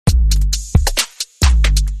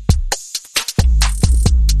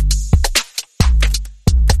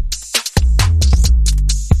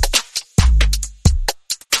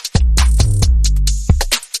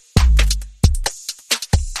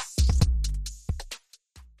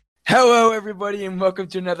Hello, everybody, and welcome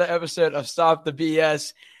to another episode of Stop the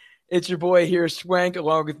BS. It's your boy here, Swank,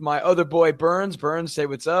 along with my other boy, Burns. Burns, say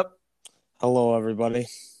what's up. Hello, everybody.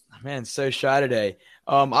 Man, so shy today.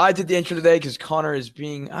 I did the intro today because Connor is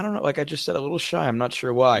being, I don't know, like I just said, a little shy. I'm not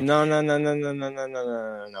sure why. No.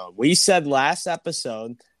 We said last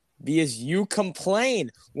episode because you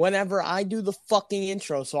complain whenever I do the fucking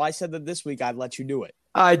intro. So I said that this week I'd let you do it.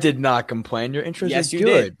 I did not complain. Your intros Yes, are you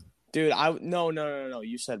good. did. Dude, no.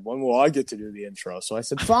 You said, when will I get to do the intro? So I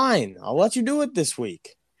said, fine, I'll let you do it this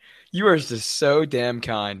week. You are just so damn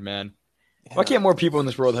kind, man. Yeah. Why can't more people in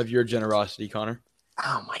this world have your generosity, Connor?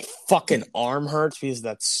 Oh, my fucking arm hurts because of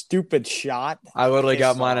that stupid shot. I literally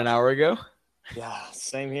got mine an hour ago. Yeah,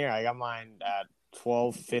 same here. I got mine at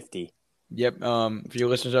 12:50. Yep. For you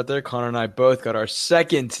listeners out there, Connor and I both got our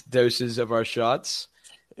second doses of our shots.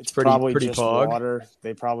 It's pretty just pog. water.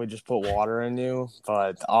 They probably just put water in you,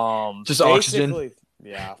 but just oxygen.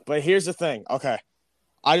 Yeah. But here's the thing. Okay,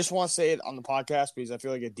 I just want to say it on the podcast because I feel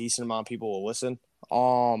like a decent amount of people will listen.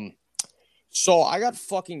 So I got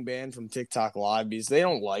fucking banned from TikTok Live because they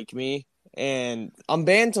don't like me, and I'm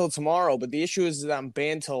banned till tomorrow. But the issue is that I'm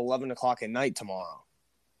banned till 11 o'clock at night tomorrow,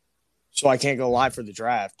 so I can't go live for the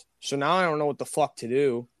draft. So now I don't know what the fuck to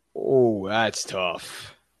do. Oh, that's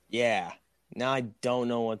tough. Yeah. Now I don't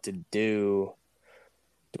know what to do.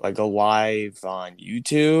 Do I go live on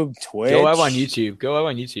YouTube, Twitch? Go live on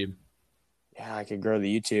YouTube. Yeah, I could grow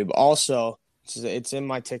the YouTube. Also, it's in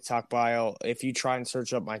my TikTok bio. If you try and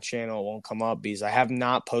search up my channel, it won't come up because I have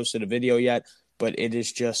not posted a video yet, but it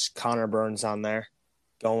is just Connor Burns on there.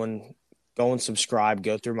 Go and subscribe.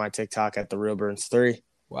 Go through my TikTok at TheRealBurns3.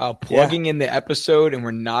 Wow, plugging in the episode, and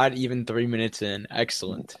we're not even 3 minutes in.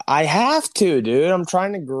 Excellent. I have to, dude. I'm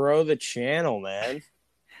trying to grow the channel, man.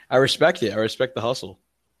 I respect it. I respect the hustle.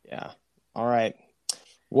 Yeah. All right.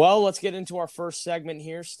 Well, let's get into our first segment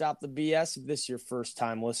here. Stop the BS. If this is your first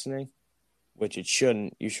time listening, which it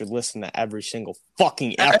shouldn't, you should listen to every single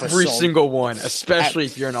fucking episode. Every single one, especially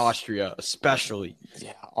if you're in Austria, especially.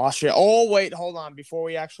 Yeah, Austria. Oh, wait, hold on. Before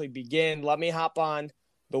we actually begin, let me hop on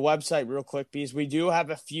the website real quick because we do have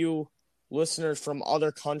a few listeners from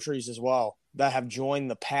other countries as well that have joined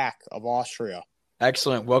the pack of Austria.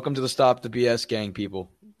 Excellent. Welcome to the Stop the BS gang, people.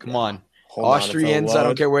 Come on. Hold Austrians, I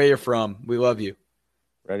don't care where you're from. We love you.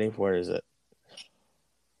 Ready? Where is it?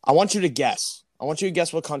 I want you to guess. I want you to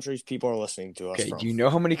guess what countries people are listening to us from. Do you know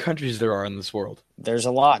how many countries there are in this world? There's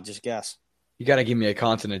a lot. Just guess. You got to give me a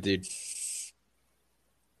continent, dude.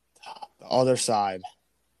 The other side.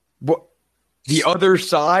 What? The other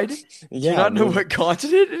side? Yeah. Do you not know what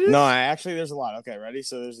continent it is? No, actually, there's a lot. Okay, ready?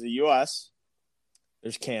 So there's the U.S.,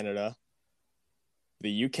 there's Canada,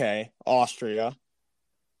 the U.K., Austria,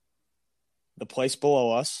 the place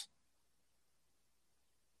below us.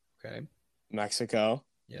 Okay. Mexico.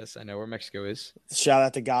 Yes, I know where Mexico is. Shout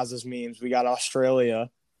out to Gaza's memes. We got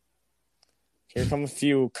Australia. Here come a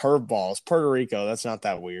few curveballs. Puerto Rico, that's not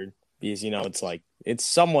that weird because, it's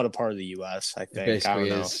somewhat a part of the U.S., I think. It basically I don't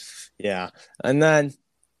know. is. Yeah. And then,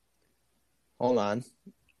 hold on.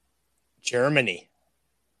 Germany.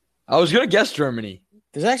 I was going to guess Germany.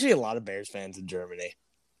 There's actually a lot of Bears fans in Germany.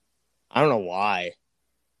 I don't know why.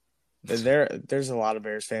 There's a lot of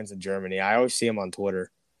Bears fans in Germany. I always see them on Twitter.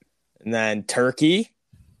 And then Turkey.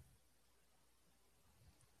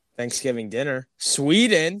 Thanksgiving dinner.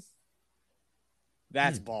 Sweden.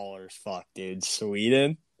 That's baller as fuck, dude.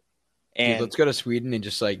 Sweden. And dude, let's go to Sweden and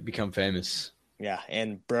just become famous. Yeah,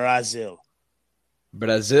 and Brazil.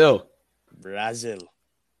 Brazil.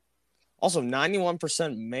 Also,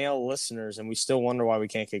 91% male listeners, and we still wonder why we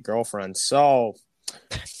can't get girlfriends. So,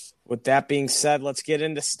 with that being said, let's get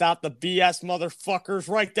into Stop the BS, motherfuckers.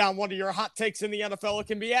 Write down one of your hot takes in the NFL. It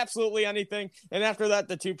can be absolutely anything. And after that,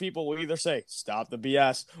 the two people will either say, stop the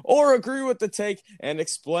BS, or agree with the take and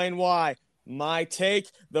explain why. My take,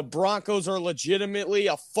 the Broncos are legitimately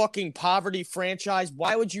a fucking poverty franchise.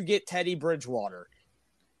 Why would you get Teddy Bridgewater?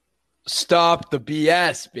 Stop the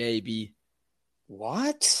BS, baby.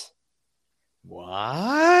 What?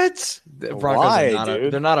 The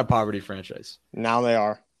Broncos they're not a poverty franchise. Now they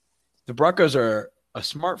are. The Broncos are a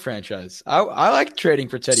smart franchise. I like trading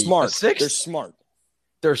for Teddy. Smart. They're smart.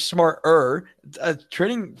 They're smarter.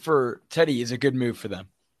 Trading for Teddy is a good move for them.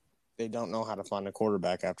 They don't know how to find a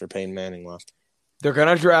quarterback after Peyton Manning left. They're going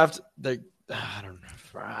to draft I don't know.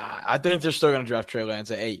 I think they're still going to draft Trey Lance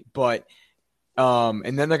at 8, but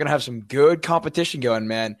and then they're going to have some good competition going,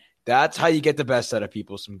 man. That's how you get the best out of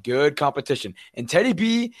people, some good competition. And Teddy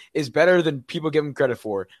B is better than people give him credit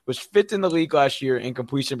for. Was 5th in the league last year in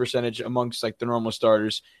completion percentage amongst the normal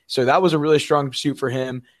starters. So that was a really strong suit for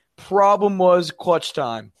him. Problem was clutch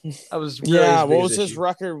time. That was really Yeah, his what biggest was his issue.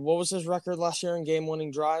 record? What was his record last year in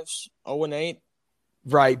game-winning drives? 0-8.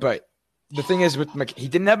 Right, but the thing is, he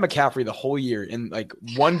didn't have McCaffrey the whole year. In like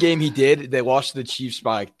one game he did, they lost to the Chiefs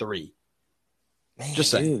by like 3. Man,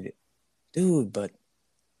 Just saying. dude, but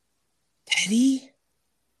Teddy,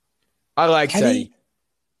 I like Teddy, Teddy.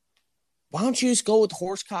 why don't you just go with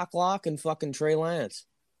Horsecock Lock and fucking Trey Lance?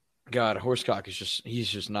 God, Horsecock he's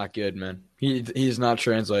just not good, man. He's not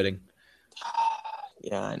translating.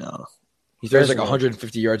 Yeah, I know. He throws like There's no-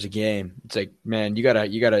 150 yards a game. It's like, man, you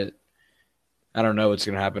gotta. I don't know what's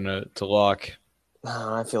gonna happen to Locke.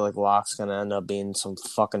 I feel like Locke's gonna end up being some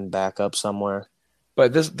fucking backup somewhere.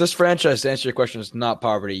 But this franchise, to answer your question, is not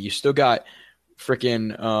poverty. You still got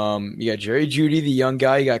freaking you got Jerry Jeudy, the young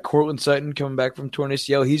guy. You got Cortland Sutton coming back from torn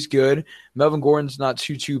ACL. He's good. Melvin Gordon's not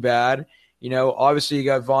too bad. Obviously you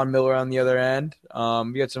got Von Miller on the other end.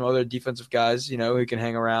 You got some other defensive guys, who can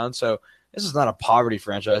hang around. So this is not a poverty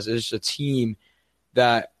franchise. It's just a team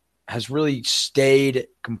that has really stayed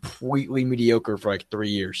completely mediocre for like 3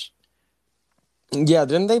 years. Yeah,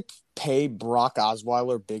 didn't they pay Brock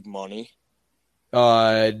Osweiler big money?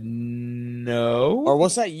 No. Or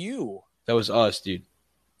was that you? That was us, dude.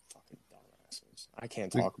 Fucking dumbasses. I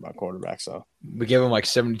can't talk about quarterbacks, though. We gave him like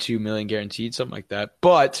 72 million guaranteed, something like that.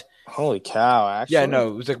 But Holy cow, actually. yeah, no,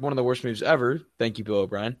 it was like one of the worst moves ever. Thank you, Bill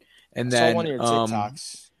O'Brien. And I saw then one of your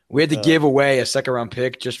TikToks. we had to give away a second-round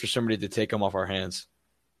pick just for somebody to take him off our hands.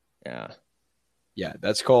 Yeah. Yeah,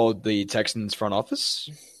 that's called the Texans front office.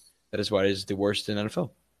 That is why it is the worst in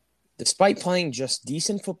NFL. Despite playing just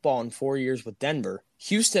decent football in 4 years with Denver,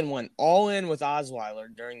 Houston went all in with Osweiler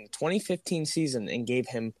during the 2015 season and gave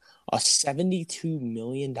him a $72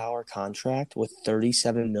 million contract with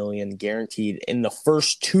 $37 million guaranteed in the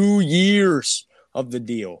first 2 years of the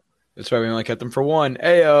deal. That's why we only kept them for one.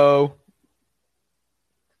 Ayo.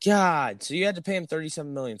 God, so you had to pay him $37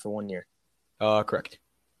 million for 1 year. Correct.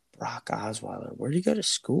 Brock Osweiler, where did he go to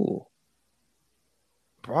school?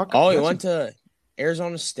 Brock. Oh, he went to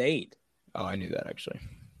Arizona State. Oh, I knew that actually.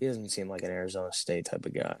 He doesn't seem like an Arizona State type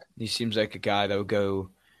of guy. He seems like a guy that would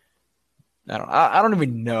go. I don't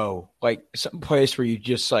even know, like some place where you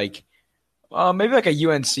just like, maybe like a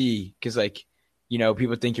UNC, because like,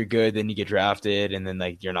 people think you're good, then you get drafted, and then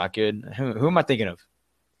like you're not good. Who am I thinking of?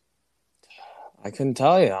 I couldn't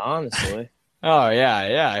tell you, honestly. Oh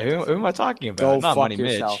yeah. Who am I talking about? Go Not fuck Money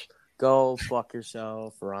yourself. Mitch. Go fuck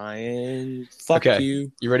yourself, Ryan. Fuck Okay.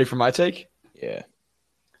 you. You ready for my take? Yeah.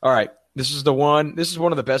 All right. This is one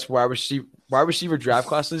of the best wide receiver draft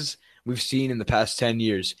classes we've seen in the past 10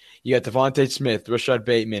 years. You got Devontae Smith, Rashad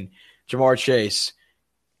Bateman, Jamar Chase,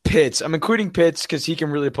 Pitts. I'm including Pitts because he can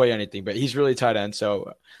really play anything, but he's really tight end.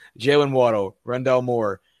 So Jalen Waddle, Rondale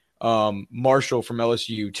Moore, Marshall from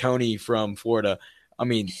LSU, Tony from Florida. I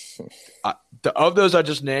mean, of those I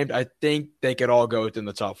just named, I think they could all go within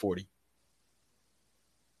the top 40.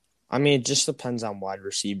 I mean, it just depends on wide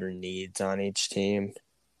receiver needs on each team.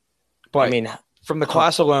 But I mean, from the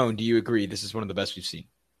class alone, do you agree this is one of the best we've seen?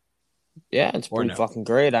 yeah, it's Or pretty no? fucking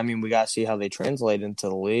great. I mean, we got to see how they translate into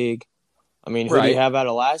the league. I mean, who do Right. you have out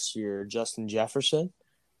of last year? Justin Jefferson?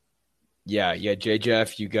 Yeah, you got J.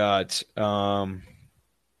 Jeff. You got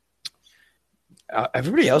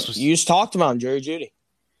everybody else was. You just talked about him, Jerry Jeudy.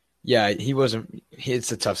 Yeah, he wasn't.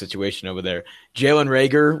 It's a tough situation over there. Jalen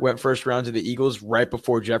Reagor went first round to the Eagles right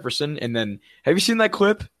before Jefferson, and then have you seen that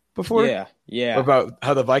clip before? Yeah. About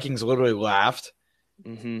how the Vikings literally laughed.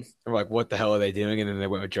 Mm-hmm. They're like, "What the hell are they doing?" And then they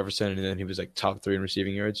went with Jefferson, and then he was like top 3 in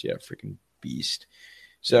receiving yards. Yeah, freaking beast.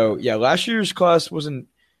 So yeah, last year's class wasn't.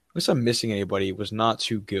 Unless I'm missing anybody, was not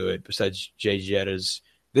too good besides Jay Jettas.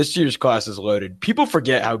 This year's class is loaded. People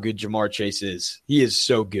forget how good Jamar Chase is. He is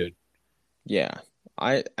so good. Yeah.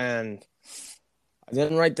 I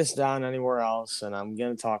didn't write this down anywhere else, and I'm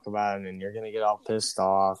going to talk about it, and you're going to get all pissed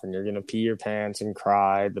off, and you're going to pee your pants and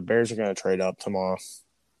cry. The Bears are going to trade up tomorrow.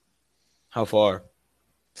 How far?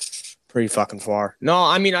 Pretty fucking far. No,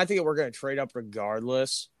 I mean, I think we're going to trade up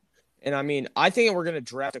regardless. And, I mean, I think we're going to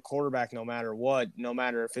draft a quarterback no matter what, no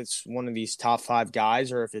matter if it's one of these top 5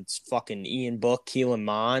 guys or if it's fucking Ian Book, Keelan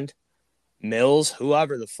Mond, Mills,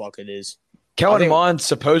 whoever the fuck it is. Kellen Mond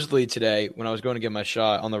supposedly today, when I was going to get my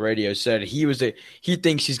shot on the radio, said he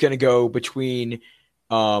thinks he's going to go between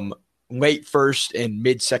late first and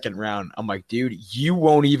mid second round. I'm like, dude, you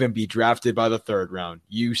won't even be drafted by the 3rd round.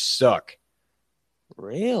 You suck.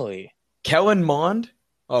 Really? Kellen Mond?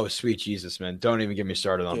 Oh, sweet Jesus, man. Don't even get me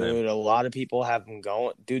started on him. Dude, a lot of people have him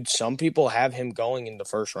going. Dude, some people have him going in the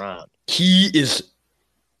 1st round. He is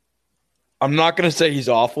 – I'm not going to say he's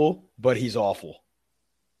awful, but he's awful.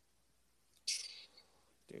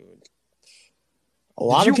 Dude.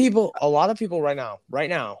 A lot of people right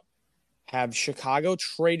now have Chicago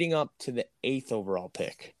trading up to the 8th overall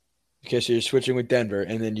pick. Okay, so you're switching with Denver,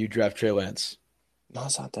 and then you draft Trey Lance. No,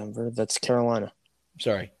 it's not Denver. That's Carolina.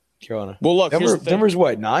 Sorry, Carolina. Well, look, here's the thing. Denver's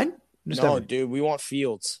what, 9? No, Denver? dude, we want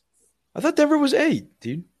Fields. I thought Denver was 8,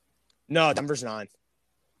 dude. No, Denver's 9.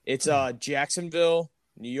 It's Jacksonville,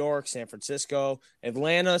 New York, San Francisco,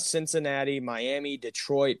 Atlanta, Cincinnati, Miami,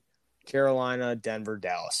 Detroit, Carolina, Denver,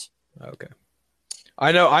 Dallas. Okay.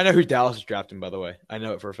 I know who Dallas is drafting, by the way. I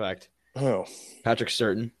know it for a fact. Who? Patrick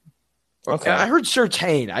Surtain. Okay. I heard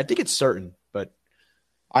Surtain. I think it's Surtain, but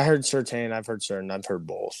I heard Surtain. I've heard Surtain. I've heard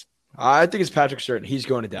both. I think it's Patrick Surtain. He's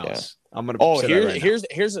going to Dallas. Yeah. I'm gonna.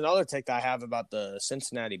 Here's another take that I have about the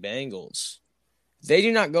Cincinnati Bengals. They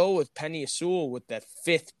do not go with Penei Sewell with that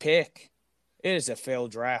 5th pick. It is a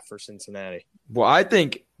failed draft for Cincinnati. Well, I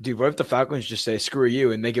think, dude, what if the Falcons just say screw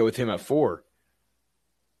you and they go with him at 4?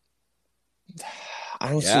 I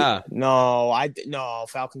don't see. No,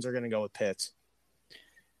 Falcons are going to go with Pitts.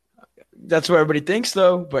 That's what everybody thinks,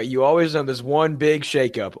 though. But you always know there's one big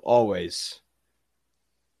shakeup. Always.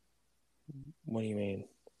 What do you mean?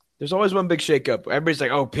 There's always one big shakeup. Everybody's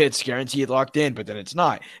like, "Oh, Pitts guaranteed locked in," but then it's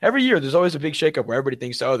not. Every year, there's always a big shakeup where everybody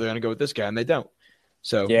thinks, "Oh, they're going to go with this guy," and they don't.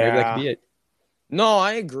 So maybe that could be it. No,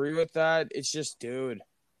 I agree with that. It's just, dude,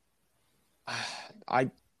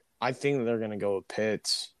 I think they're going to go with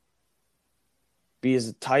Pitts.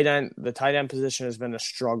 Because the tight end position has been a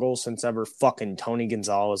struggle since ever fucking Tony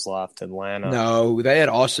Gonzalez left Atlanta. No, they had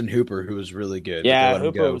Austin Hooper, who was really good. Yeah,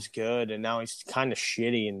 Hooper was good, and now he's kind of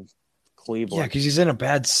shitty in Cleveland. Yeah, because he's in a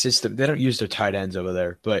bad system. They don't use their tight ends over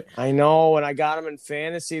there. But I know, and I got him in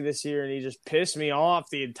fantasy this year, and he just pissed me off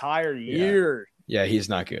the entire year. Yeah, he's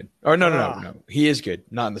not good. Or no. He is good.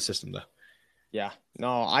 Not in the system, though. Yeah.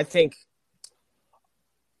 No, I think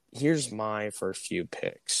here's my first few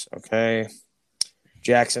picks, okay?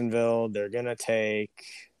 Jacksonville, they're going to take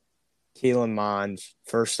Keelan Mond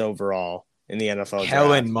first overall in the NFL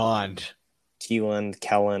Kellen Mond.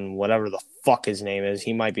 Kellen, whatever the fuck his name is.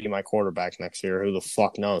 He might be my quarterback next year. Who the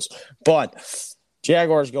fuck knows? But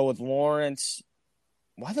Jaguars go with Lawrence.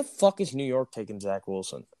 Why the fuck is New York taking Zach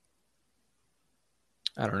Wilson?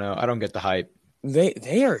 I don't know. I don't get the hype.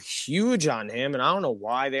 They are huge on him, and I don't know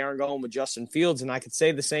why they aren't going with Justin Fields, and I could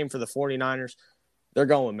say the same for the 49ers. They're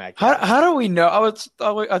going with Mac. How do we know?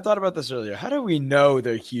 I thought about this earlier. How do we know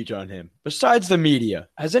they're huge on him? Besides the media,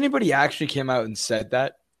 has anybody actually came out and said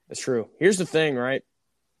that? It's true. Here's the thing, right?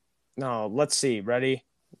 No, let's see. Ready?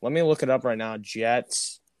 Let me look it up right now.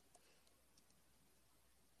 Jets.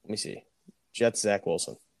 Let me see. Jets, Zach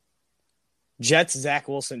Wilson. Jets, Zach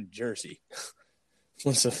Wilson jersey.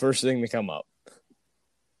 What's the first thing to come up?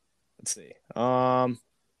 Let's see.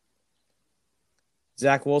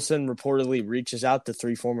 Zach Wilson reportedly reaches out to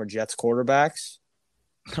 3 former Jets quarterbacks.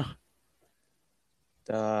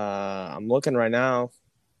 I'm looking right now.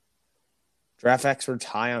 Draft experts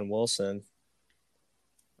high on Wilson.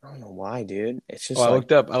 I don't know why, dude. It's just. I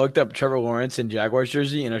looked up Trevor Lawrence in Jaguars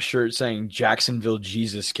jersey, and a shirt saying Jacksonville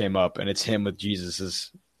Jesus came up, and it's him with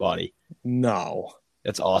Jesus's body. No,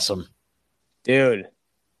 that's awesome, dude.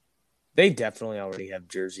 They definitely already have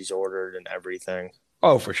jerseys ordered and everything.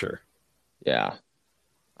 Oh, for sure. Yeah.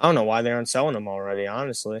 I don't know why they aren't selling them already,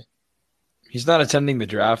 honestly. He's not attending the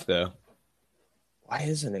draft, though. Why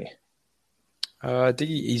isn't he? I think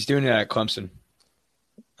he's doing it at Clemson.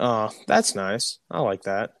 Oh, that's nice. I like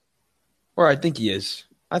that. Or I think he is.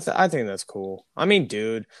 I think that's cool. I mean,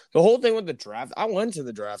 dude, the whole thing with the draft, I went to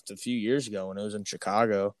the draft a few years ago when it was in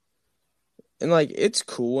Chicago. And, like, it's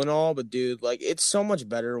cool and all, but, dude, like, it's so much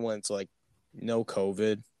better when it's, like, no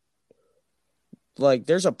COVID. Like,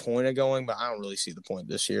 there's a point of going, but I don't really see the point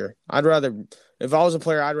this year. If I was a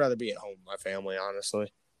player, I'd rather be at home with my family,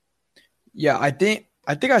 honestly. Yeah, I think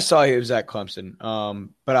I saw he was at Clemson.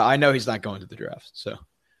 But I know he's not going to the draft. So,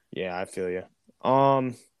 yeah, I feel you.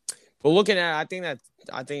 But looking at, I think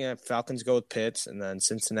that Falcons go with Pitts, and then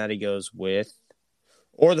Cincinnati goes with,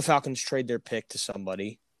 or the Falcons trade their pick to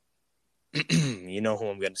somebody. You know who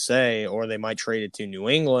I'm going to say, or they might trade it to New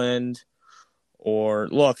England. Or,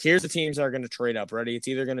 look, here's the teams that are going to trade up. Ready? It's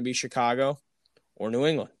either going to be Chicago or New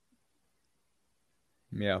England.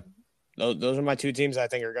 Yeah. Those are my 2 teams I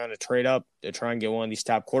think are going to trade up to try and get one of these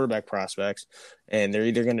top quarterback prospects. And they're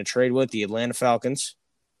either going to trade with the Atlanta Falcons,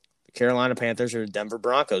 the Carolina Panthers, or the Denver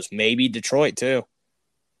Broncos. Maybe Detroit, too.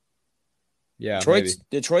 Yeah,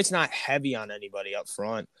 Detroit's not heavy on anybody up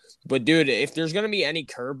front. But, dude, if there's going to be any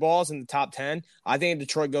curveballs in the top 10, I think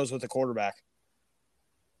Detroit goes with the quarterback.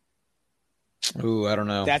 Ooh, I don't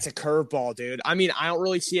know. That's a curveball, dude. I mean, I don't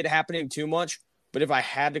really see it happening too much, But if I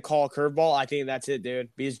had to call a curveball, I think that's it, dude.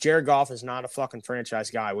 Because Jared Goff is not a fucking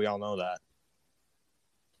franchise guy. We all know that.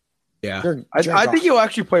 Yeah. Jared I Goff. think he'll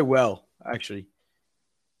actually play well, actually.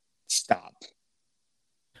 Stop.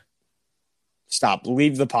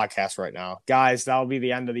 Leave the podcast right now. Guys, that'll be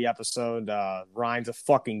the end of the episode. Ryan's a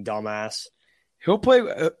fucking dumbass. He'll play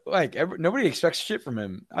nobody expects shit from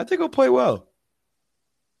him. I think he'll play well.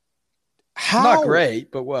 How? Not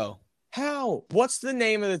great, but well. How? What's the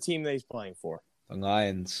name of the team that he's playing for? The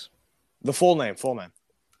Lions. The full name.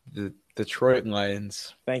 The Detroit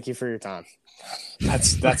Lions. Thank you for your time.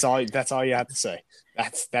 That's all you have to say.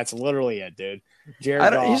 That's literally it, dude.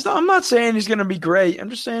 Jared Goff. I'm not saying he's going to be great. I'm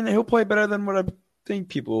just saying that he'll play better than what I think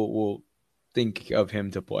people will think of him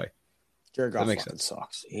to play. Jared Goff fucking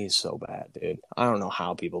sucks. He's so bad, dude. I don't know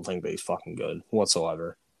how people think that he's fucking good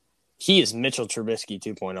whatsoever. He is Mitchell Trubisky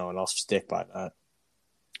 2.0, and I'll stick by that.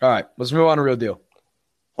 All right, let's move on to Real Deal.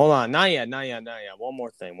 Hold on. Not yet. One more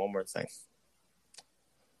thing.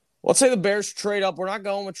 Let's say the Bears trade up. We're not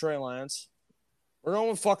going with Trey Lance. We're going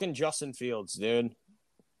with fucking Justin Fields, dude.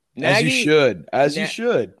 As you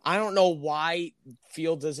should. I don't know why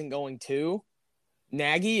Fields isn't going too.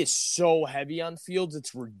 Nagy is so heavy on Fields,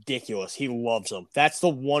 it's ridiculous. He loves him. That's the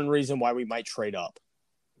one reason why we might trade up.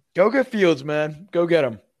 Go get Fields, man. Go get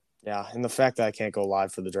him. Yeah, and the fact that I can't go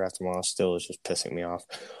live for the draft tomorrow still is just pissing me off.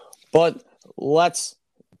 But let's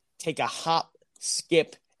take a hop,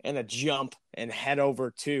 skip, and a jump and head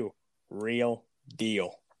over to Real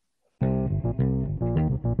Deal.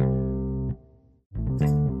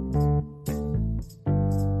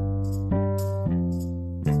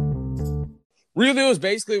 Real Deal is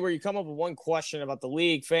basically where you come up with one question about the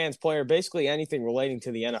league, fans, player, basically anything relating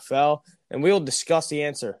to the NFL, and we'll discuss the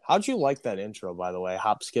answer. How'd you like that intro, by the way?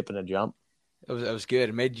 Hop, skip, and a jump? It was good.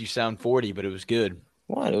 It made you sound 40, but it was good.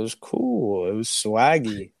 What? It was cool. It was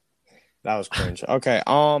swaggy. That was cringe. Okay.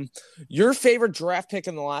 Your favorite draft pick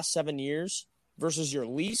in the last 7 years versus your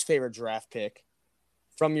least favorite draft pick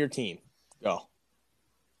from your team. Go.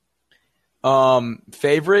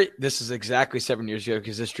 Favorite, this is exactly 7 years ago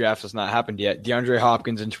because this draft has not happened yet. DeAndre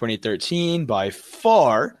Hopkins in 2013, by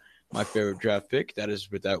far my favorite draft pick. That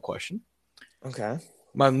is without question. Okay.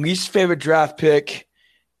 My least favorite draft pick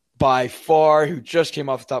by far, who just came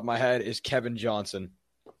off the top of my head, is Kevin Johnson.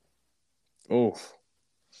 Oh.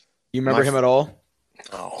 You remember him at all?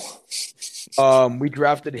 Oh. We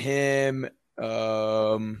drafted him.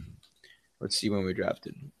 Let's see when we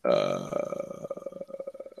drafted.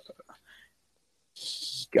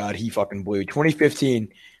 God, he fucking blew. 2015,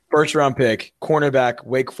 first round pick, cornerback,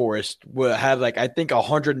 Wake Forest, had I think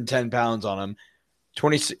 110 pounds on him.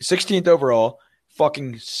 16th overall,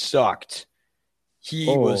 fucking sucked. He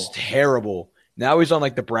was terrible. Now he's on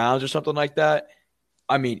the Browns or something like that.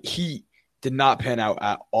 I mean, he did not pan out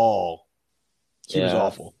at all. He was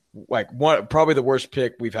awful. Probably the worst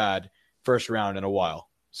pick we've had first round in a while.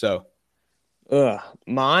 So,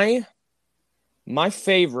 my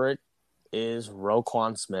favorite is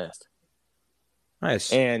Roquan Smith.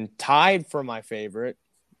 Nice. And tied for my favorite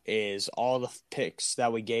is all the picks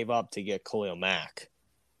that we gave up to get Khalil Mack.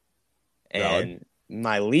 And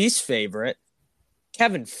my least favorite,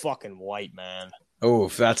 Kevin fucking White, man. Oh,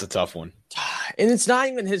 that's a tough one. And it's not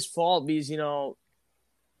even his fault because, he was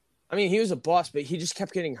a bust, but he just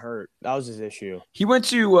kept getting hurt. That was his issue. He went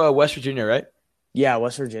to West Virginia, right? Yeah,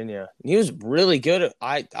 West Virginia. He was really good.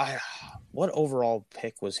 What overall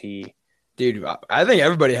pick was he? Dude, I think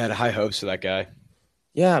everybody had high hopes for that guy.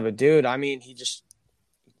 Yeah, but dude, he just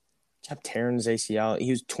kept tearing his ACL. He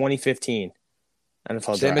was 2015 NFL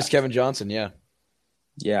draft. Same as Kevin Johnson, yeah.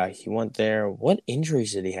 Yeah, he went there. What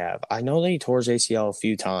injuries did he have? I know that he tore his ACL a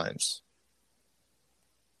few times.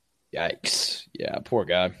 Yikes. Yeah, poor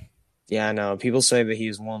guy. Yeah, I know. People say that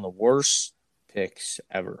he's one of the worst picks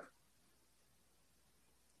ever.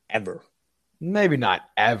 Ever. Maybe not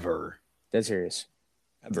ever. Dead serious.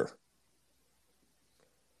 Ever.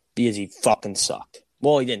 Because he fucking sucked.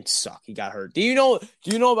 Well, he didn't suck. He got hurt. Do you know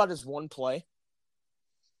about his one play?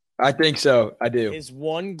 I think so. I do. His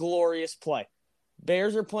one glorious play.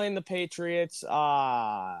 Bears are playing the Patriots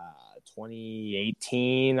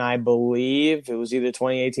 2018, I believe. It was either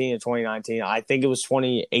 2018 or 2019. I think it was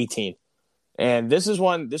 2018. And this was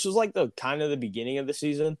the kind of the beginning of the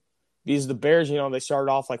season. Because the Bears, they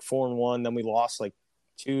started off 4-1, then we lost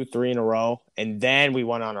 2-3 in a row, and then we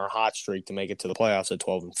went on our hot streak to make it to the playoffs at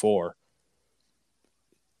 12-4.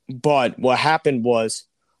 But what happened was,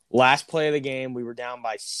 last play of the game, we were down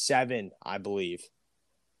by 7, I believe.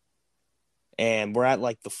 And we're at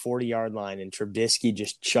the 40-yard line, and Trubisky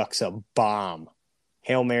just chucks a bomb.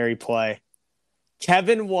 Hail Mary play.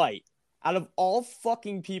 Kevin White, out of all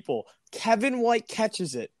fucking people, Kevin White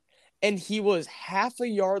catches it, and he was half a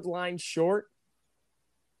yard line short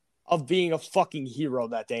of being a fucking hero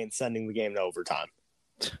that day and sending the game to overtime.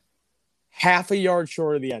 Half a yard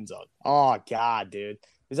short of the end zone. Oh, God, dude.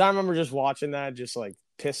 Because I remember just watching that, just like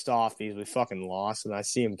pissed off because we fucking lost, and I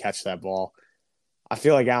see him catch that ball. I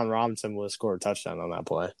feel like Allen Robinson would have scored a touchdown on that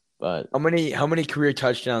play. But How many career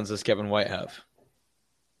touchdowns does Kevin White have?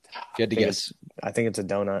 If you had to guess. I think it's a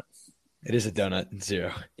donut. It is a donut.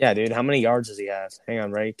 0. Yeah, dude. How many yards does he have? Hang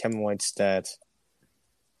on, right? Kevin White's stats.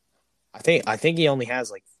 I think he only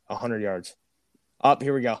has like 100 yards. Up,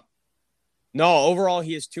 here we go. No, overall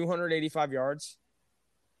he has 285 yards.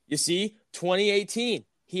 You see, 2018,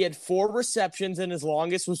 he had 4 receptions and his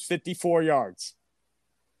longest was 54 yards.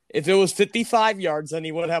 If it was 55 yards, then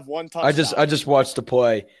he would have 1 touchdown. I just watched the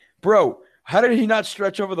play. Bro, how did he not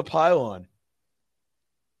stretch over the pylon?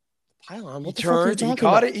 Pylon? What He the fuck are you turned, he talking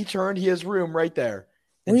caught about? it, he turned, he has room right there.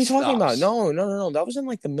 What are you talking stops. about? No. That was in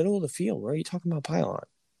like the middle of the field. Where are you talking about pylon?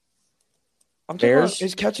 I'm talking about Bears?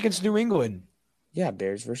 his catch against New England. Yeah,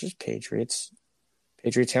 Bears versus Patriots.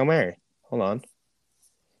 Patriots Hail Mary. Hold on.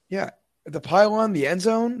 Yeah, the pylon, the end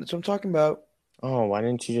zone, that's what I'm talking about. Oh, why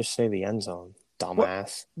didn't you just say the end zone?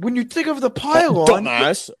 Dumbass. When you think of the pylon,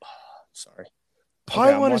 Dumbass. Sorry.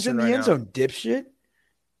 pylon Okay, is in the watching end right zone, dipshit.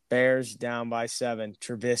 Bears down by 7.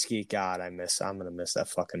 Trubisky. God, I'm going to miss that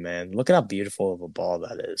fucking man. Look at how beautiful of a ball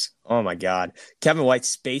that is. Oh, my God. Kevin White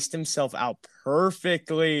spaced himself out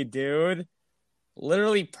perfectly, dude.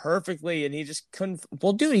 Literally perfectly, and he just couldn't.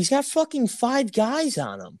 Well, dude, he's got fucking 5 guys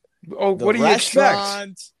on him. Oh, what do you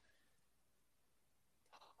expect?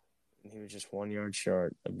 He was just 1 yard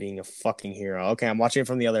short of being a fucking hero. Okay, I'm watching it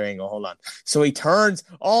from the other angle. Hold on. So he turns.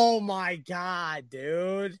 Oh, my God,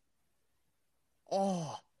 dude.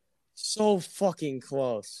 Oh, so fucking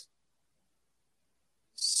close.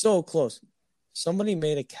 So close. Somebody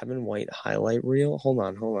made a Kevin White highlight reel. Hold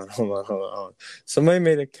on. Somebody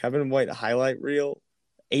made a Kevin White highlight reel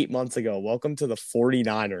 8 months ago. Welcome to the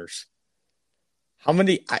 49ers.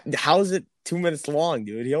 How is it 2 minutes long,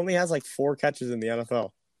 dude? He only has like 4 catches in the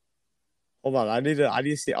NFL. Hold on. I need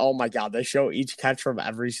to see. Oh my God. They show each catch from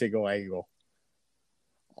every single angle.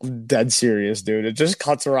 I'm dead serious, dude. It just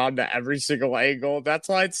cuts around to every single angle. That's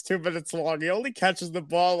why it's 2 minutes long. He only catches the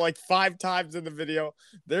ball like 5 times in the video.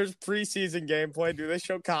 There's preseason gameplay. Do they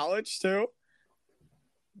show college too?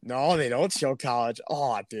 No, they don't show college.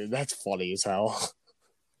 Oh, dude, that's funny as hell.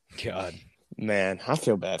 God. Man, I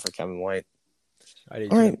feel bad for Kevin White. I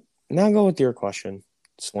did All too. right, now go with your question,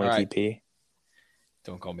 Swanky All right. P.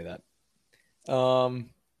 Don't call me that.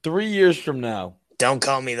 3 years from now. Don't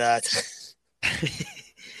call me that.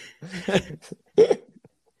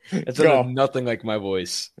 It sounded nothing like my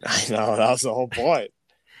voice. I know, that was the whole point.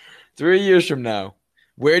 3 years from now,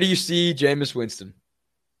 where do you see Jameis Winston?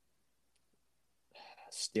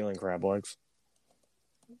 Stealing crab legs.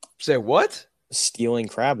 Say what? Stealing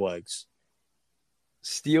crab legs.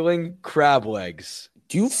 Stealing crab legs.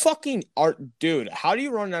 Do you dude, how do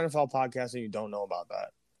you run an NFL podcast and you don't know about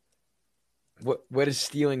that? What is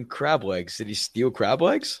stealing crab legs? Did he steal crab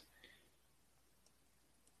legs?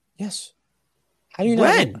 Yes. How do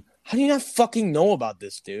you not fucking know about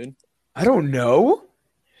this, dude? I don't know.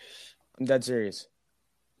 I'm dead serious.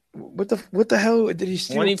 What the hell did he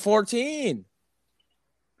steal? 2014.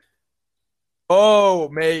 Oh,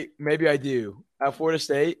 maybe I do. At Florida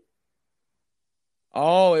State.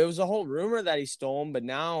 Oh, it was a whole rumor that he stole them, but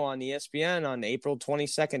now on ESPN on April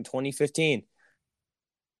 22nd, 2015,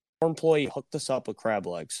 our employee hooked us up with crab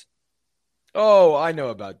legs. Oh, I know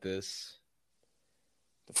about this.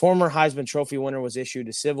 The former Heisman Trophy winner was issued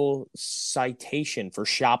a civil citation for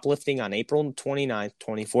shoplifting on April 29th,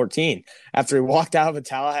 2014, after he walked out of a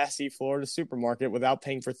Tallahassee, Florida supermarket without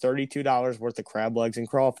paying for $32 worth of crab legs and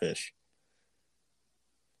crawfish.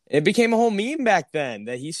 It became a whole meme back then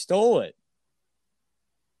that he stole it.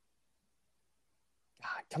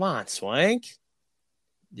 God, come on, Swank.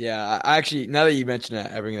 Yeah, I actually, now that you mention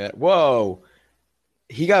that, I bring that. Whoa.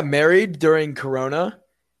 He got married during Corona,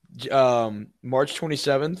 March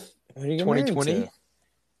 27th, Who did he get 2020. married to?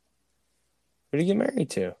 Who did he get married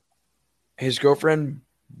to? His girlfriend,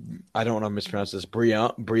 I don't want to mispronounce this,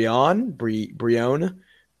 Breon Allen.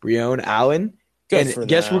 Good and for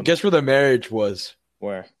guess them. where the marriage was?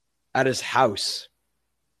 Where? At his house.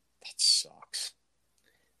 That sucks.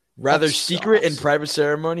 Rather That secret and sucks. private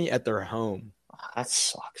ceremony at their home. That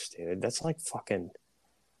sucks, dude. That's like fucking.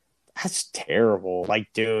 That's terrible.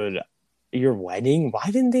 Like, dude, your wedding? Why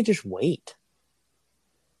didn't they just wait?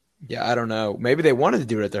 Yeah, I don't know. Maybe they wanted to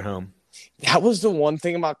do it at their home. That was the one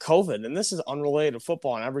thing about COVID, and this is unrelated to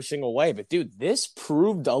football in every single way. But, dude, this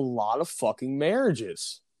proved a lot of fucking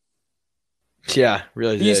marriages. Yeah,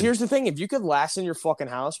 really Because did. here's the thing: if you could last in your fucking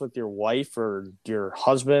house with your wife or your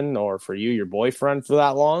husband, or for you, your boyfriend, for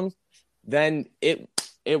that long, then it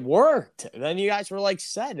worked. Then you guys were like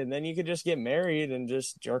set, and then you could just get married and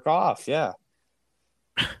just jerk off. Yeah.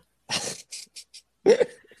 That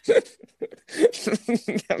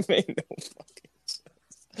made no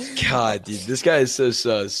fucking God, dude, this guy is so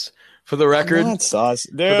sus. For the I'm record, not sus,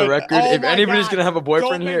 dude. for the record, Oh if my anybody's God. gonna have a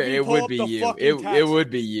boyfriend Don't here, make me it pull would up be the you. fucking It text. would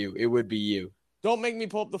be you. It would be you. Don't make me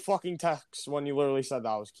pull up the fucking text when you literally said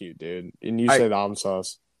that was cute, dude. And you I say that I'm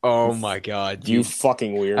sus. Oh my God, You dude.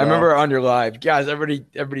 fucking weirdo. I remember on your live, guys.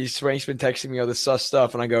 Everybody, Swank's been texting me all this sus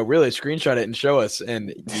stuff, and I go, really, screenshot it and show us. And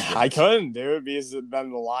you I didn't. couldn't, dude, because then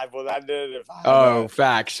the live what that did. If I had Oh, that,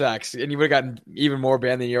 facts. And you would have gotten even more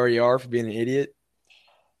banned than you already are for being an idiot.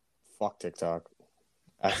 fuck TikTok.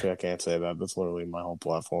 Actually, I can't say that. That's literally my whole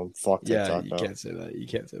platform. Fuck Yeah, TikTok. you can't say that. You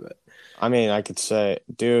can't say that. I mean, I could say,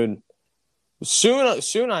 dude. Soon I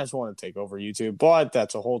just want to take over YouTube, but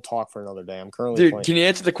that's a whole talk for another day. I'm currently Dude, playing. can you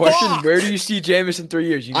answer the question? Fuck! Where do you see Jameis in 3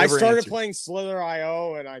 years? You I never started answered. playing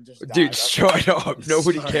Slither.io and I just died. Dude, That's shut up.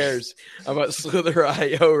 Nobody Sorry. cares about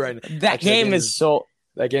Slither.io right now. That Actually, game is so.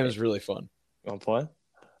 That game is really fun. You want to play?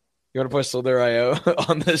 You want to play Slither.io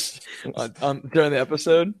on this during the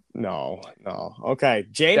episode? No. Okay,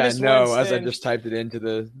 Yeah, Jameis no. Winston. As I just typed it into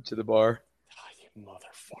the bar. You motherfucker.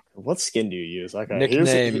 What skin do you use? Okay,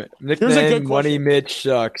 Nickname here's a good Money question. Mitch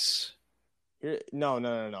sucks.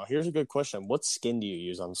 No. Here's a good question. What skin do you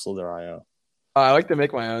use on Slither.io? I like to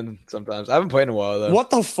make my own sometimes. I haven't played in a while though. What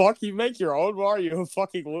the fuck? You make your own bar? You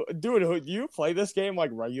fucking dude? Do you play this game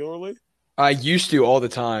like regularly? I used to all the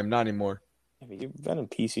time, not anymore. I mean, you've been a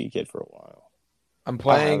PC kid for a while. I'm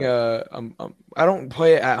playing. I don't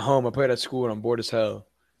play it at home. I play it at school, and I'm bored as hell.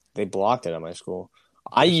 They blocked it at my school.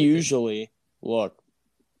 I usually look.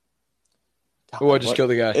 Oh, I just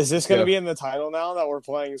killed the guy. Is this going to be in the title now that we're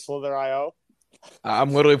playing Slither.io?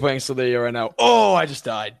 I'm literally playing Slither.io right now. Oh, I just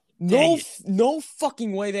died. No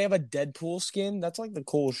fucking way. They have a Deadpool skin. That's like the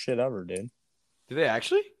coolest shit ever, dude. Do they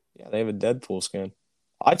actually? Yeah, they have a Deadpool skin.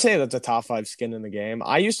 I'd say that's a top 5 skin in the game.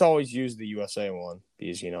 I used to always use the USA one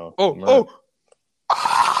because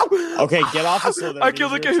Okay, get off of Slither. I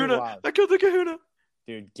killed the Kahuna.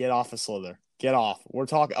 Dude, get off of Slither. Get off. We're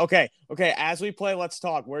talking. Okay. As we play, let's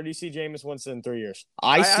talk. Where do you see Jameis Winston in 3 years?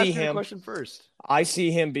 I see him. Question first. I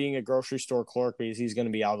see him being a grocery store clerk because he's going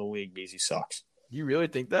to be out of the league because he sucks. You really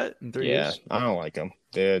think that in 3 years? Yeah, I don't like him,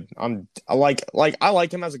 dude. I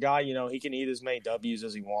like him as a guy. You know, he can eat as many W's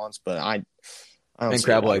as he wants, but I don't. And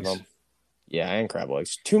crab legs. Yeah, and crab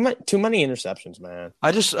legs. Too many interceptions, man.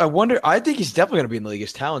 I wonder. I think he's definitely going to be in the league.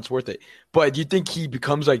 His talent's worth it. But do you think he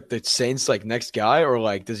becomes like the Saints like next guy, or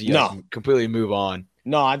like does he completely move on?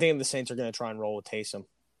 No, I think the Saints are going to try and roll with Taysom.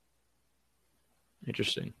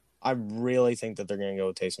 Interesting. I really think that they're going to go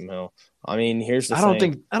with Taysom Hill. I mean, here's the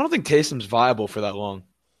thing. I don't think Taysom's viable for that long.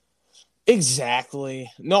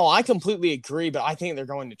 Exactly. No, I completely agree, but I think they're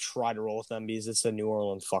going to try to roll with them because it's the New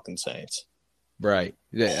Orleans fucking Saints. Right.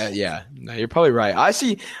 Yeah. No, you're probably right. I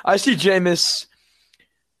see Jameis.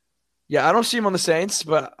 Yeah, I don't see him on the Saints,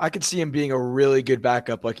 but I could see him being a really good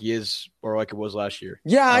backup like he is or like it was last year.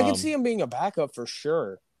 Yeah, I could see him being a backup for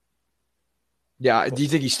sure. Yeah, do you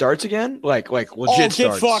think he starts again? Like legit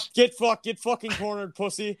starts? Get fucking cornered,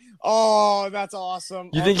 pussy. Oh, that's awesome.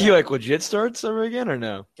 You think he like legit starts ever again or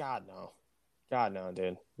no? God no,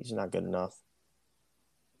 dude. He's not good enough.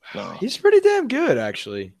 No. He's pretty damn good,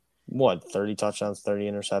 actually. What, 30 touchdowns, 30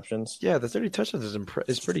 interceptions? Yeah, the 30 touchdowns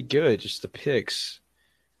is pretty good. Just the picks.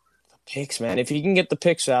 The picks, man. If he can get the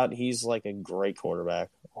picks out, he's like a great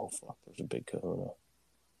quarterback. Oh, fuck. There's a big kahuna.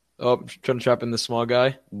 Oh, trying to trap in the small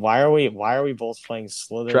guy. Why are we both playing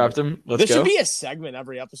Slither? Trapped him. Let's go. This should be a segment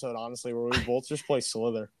every episode, honestly, where we both just play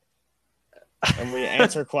Slither. And we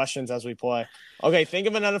answer questions as we play. Okay, think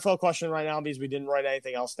of an NFL question right now because we didn't write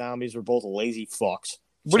anything else down because we're both lazy fucks.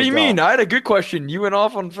 What do you mean? I had a good question. You went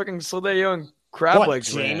off on fucking Slither.io and crab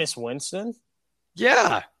legs. Jameis Winston?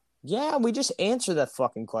 Yeah. Yeah, we just answered that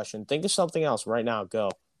fucking question. Think of something else right now.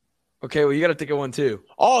 Go. Okay, well, you got to think of one too.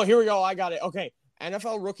 Oh, here we go. I got it. Okay.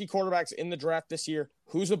 NFL rookie quarterbacks in the draft this year.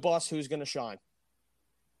 Who's a bust? Who's going to shine?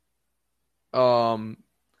 Okay.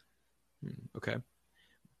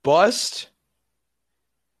 Bust.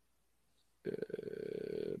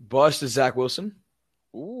 Bust is Zach Wilson.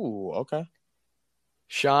 Ooh, okay.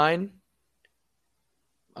 Shine.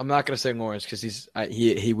 I'm not going to say Lawrence because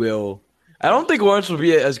he will. I don't think Lawrence will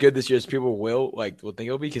be as good this year as people will think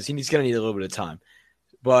he'll be because he's going to need a little bit of time.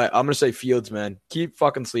 But I'm going to say Fields, man. Keep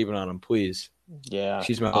fucking sleeping on him, please. Yeah.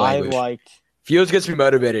 Excuse my language. Fields gets me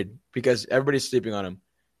motivated because everybody's sleeping on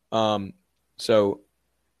him. So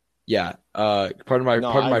Yeah. Pardon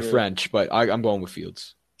No, my I agree. French, but I'm going with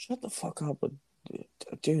Fields. Shut the fuck up,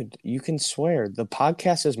 dude. You can swear. The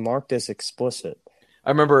podcast is marked as explicit. I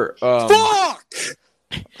remember Fuck!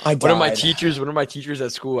 I died. one of my teachers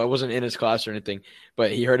at school, I wasn't in his class or anything,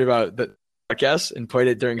 but he heard about the podcast and played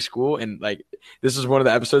it during school. And like, this is one of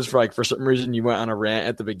the episodes for like, for some reason you went on a rant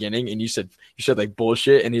at the beginning and you said like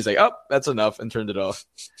bullshit. And he's like, oh, that's enough, and turned it off.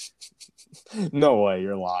 No way,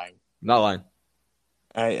 you're lying. Not lying.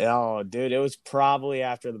 Oh, dude, it was probably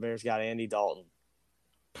after the Bears got Andy Dalton.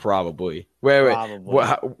 Probably. Wait.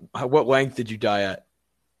 Probably. What length did you die at?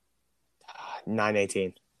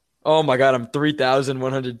 9:18. Oh my God, I'm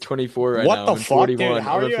 3,124 right What now. the I'm fuck, 41. dude?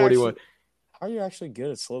 How I'm are at you 41. How are you actually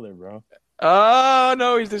good at Slither, bro? Oh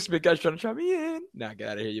no, he's this big guy trying to trap me in. Nah, get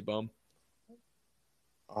out of here, you bum.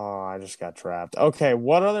 Oh, I just got trapped. Okay,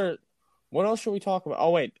 what else should we talk about?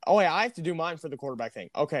 Oh wait, I have to do mine for the quarterback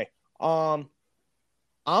thing. Okay. I'm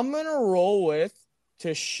gonna roll with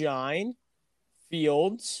to shine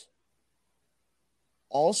Fields.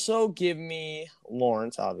 Also give me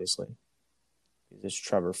Lawrence, obviously. This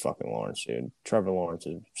Trevor fucking Lawrence, dude. Trevor Lawrence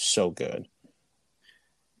is so good.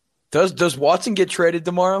 Does Watson get traded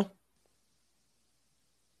tomorrow?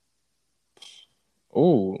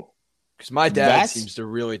 Ooh. Because my dad seems to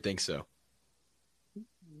really think so.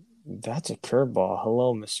 That's a curveball.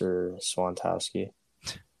 Hello, Mr. Swantowski.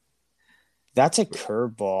 That's a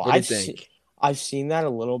curveball. What do you think? I've seen that a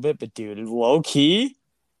little bit, but dude, low key,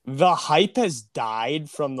 the hype has died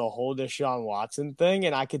from the whole Deshaun Watson thing,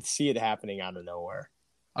 and I could see it happening out of nowhere.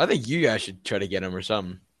 I think you guys should try to get him or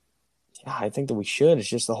something. Yeah, I think that we should. It's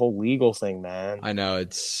just the whole legal thing, man. I know.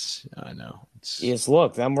 Yes,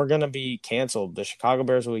 look, then we're gonna be canceled. The Chicago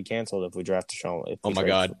Bears will be canceled if we draft Deshaun. Oh my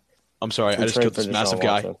God. I'm sorry. I just killed this massive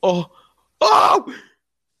guy. Watson. Oh!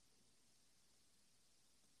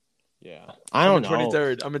 Yeah. I don't know.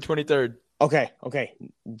 23rd. I'm in 23rd. Okay.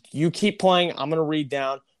 You keep playing. I'm gonna read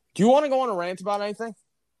down. Do you want to go on a rant about anything?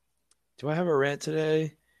 Do I have a rant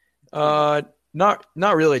today? Not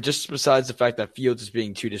really. Just besides the fact that Fields is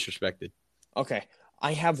being too disrespected. Okay,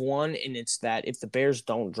 I have one, and it's that if the Bears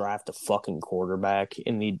don't draft a fucking quarterback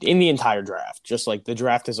in the entire draft, just like the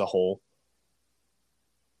draft as a whole,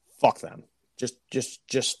 fuck them.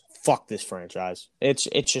 Just fuck this franchise. It's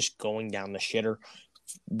just going down the shitter.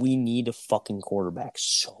 We need a fucking quarterback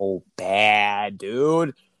so bad,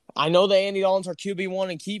 dude. I know that Andy Dalton's our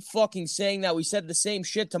QB1 and keep fucking saying that. We said the same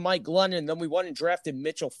shit to Mike Glennon, and then we went and drafted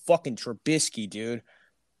Mitchell fucking Trubisky, dude.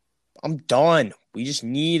 I'm done. We just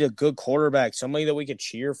need a good quarterback, somebody that we could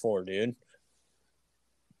cheer for, dude.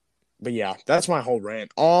 But yeah, that's my whole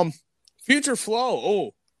rant. Future flow.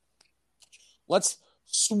 Oh, let's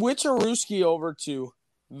switch Aruski over to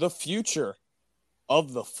the future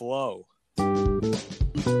of the flow.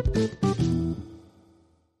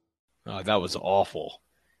 Oh, that was awful.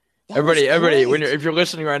 Everybody, if you're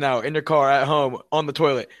listening right now, in your car, at home, on the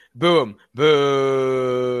toilet, boom,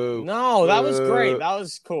 boo. No, that was great. That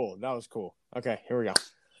was cool. Okay, here we go.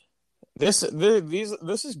 This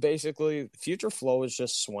is basically Future Flow is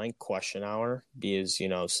just Swank question hour because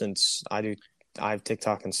since I have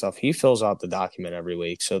TikTok and stuff, he fills out the document every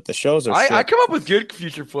week. So if the shows are I come up with good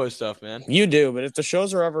Future Flow stuff, man. You do, but if the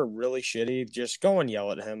shows are ever really shitty, just go and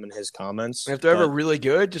yell at him in his comments. And if they're ever really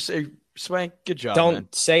good, just say, Swank, good job.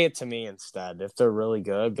 Don't say it to me instead if they're really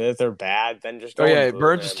good, but if they're bad, then just go. Oh yeah,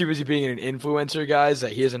 Burns is too busy being an influencer, guys,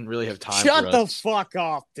 that he doesn't really have time. Shut the fuck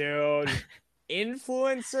up, dude.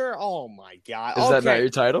 Influencer? Oh my God. Is that not your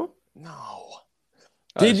title? No.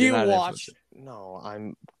 Did you watch? No,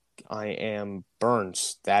 I am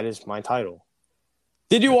Burns. That is my title.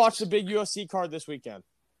 Did you watch the big UFC card this weekend?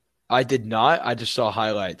 I did not. I just saw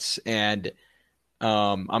highlights, and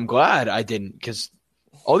I'm glad I didn't because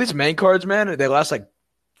all these main cards, man, they last like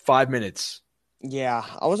 5 minutes. Yeah,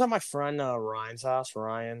 I was at my friend Ryan's house.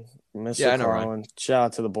 Ryan, Mr. Yeah, I know Carlin. Ryan. Shout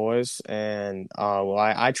out to the boys. And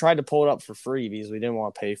I tried to pull it up for free because we didn't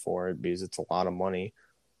want to pay for it because it's a lot of money.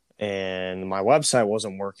 And my website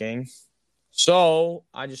wasn't working. So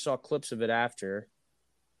I just saw clips of it after.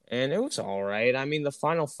 And it was all right. I mean, the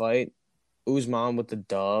final fight, Usman with the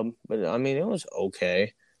dub. But, I mean, it was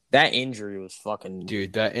okay. That injury was fucking...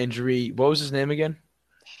 Dude, that injury... What was his name again?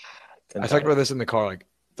 I talked about this in the car like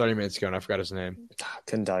 30 minutes ago, and I forgot his name.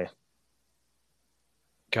 Couldn't tell you.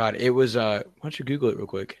 God, it was... why don't you Google it real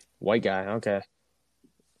quick? White guy, okay.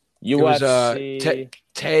 UFC... It was,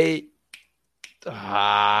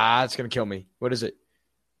 it's going to kill me. What is it?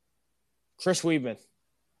 Chris Weidman.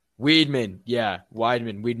 Yeah.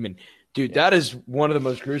 Weidman. Dude, that is one of the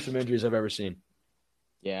most gruesome injuries I've ever seen.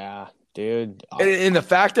 Yeah, dude. And the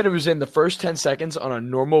fact that it was in the first 10 seconds on a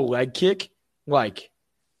normal leg kick, like...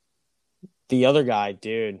 The other guy,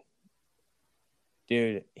 dude,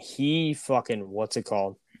 he fucking what's it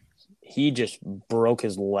called? He just broke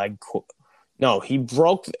his leg. No, he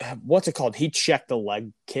broke what's it called? He checked the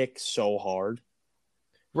leg kick so hard.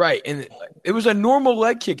 Right, and it was a normal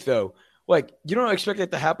leg kick though. Like you don't expect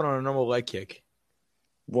that to happen on a normal leg kick.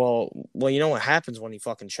 Well, you know what happens when he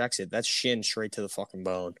fucking checks it? That's shin straight to the fucking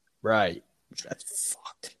bone. Right. That's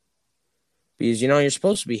fucked. Because you're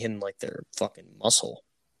supposed to be hitting like their fucking muscle.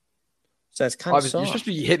 So that's kind of soft. You're supposed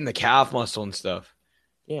to be hitting the calf muscle and stuff.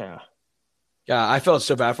 Yeah. Yeah, I felt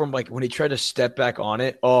so bad for him. Like when he tried to step back on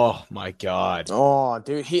it. Oh my god. Oh,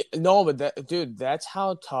 dude. That's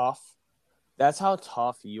how tough. That's how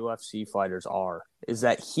tough UFC fighters are. Is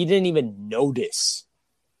that he didn't even notice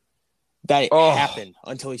that it happened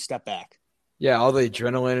until he stepped back. Yeah, all the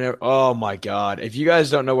adrenaline. Oh my god! If you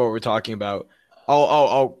guys don't know what we're talking about,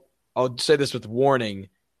 I'll say this with warning.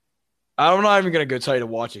 I'm not even gonna go tell you to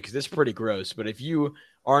watch it because it's pretty gross. But if you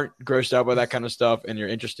aren't grossed out by that kind of stuff and you're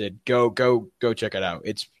interested, go check it out.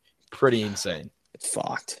 It's pretty insane. It's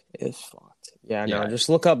fucked. Yeah, no, just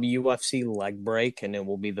look up UFC leg break and it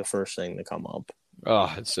will be the first thing to come up.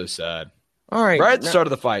 Oh, it's so sad. All right. Right at the start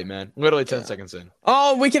of the fight, man. Literally 10 seconds in.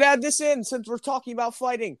 Oh, we could add this in since we're talking about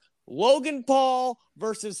fighting. Logan Paul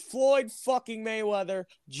versus Floyd fucking Mayweather,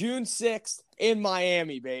 June 6th in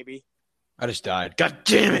Miami, baby. I just died. God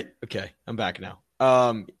damn it. Okay, I'm back now.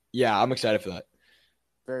 Yeah, I'm excited for that.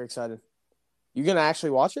 Very excited. You gonna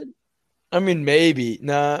actually watch it? I mean, maybe.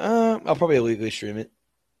 Nah, I'll probably illegally stream it.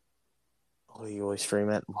 Oh, you always stream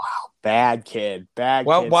it? Wow. Bad kid. Why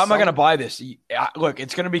am I going to buy this? Look,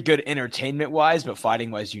 it's going to be good entertainment-wise, but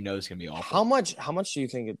fighting-wise, it's going to be awful. How much do you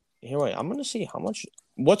think Here, wait. I'm going to see how much.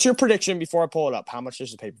 What's your prediction before I pull it up? How much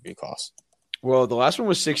does the pay-per-view cost? Well, the last one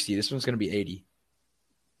was 60. This one's going to be 80.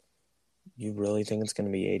 You really think it's going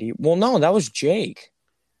to be 80? Well, no, that was Jake.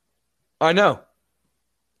 I know.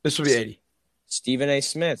 This will be 80. Stephen A.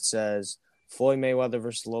 Smith says Floyd Mayweather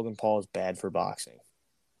versus Logan Paul is bad for boxing.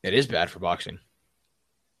 It is bad for boxing.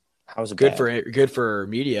 How is it good bad? Good for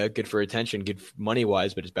media, good for attention, good money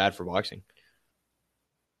wise, but it's bad for boxing.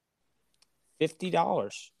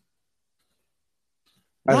 $50.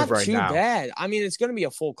 Not too bad. I mean, it's going to be a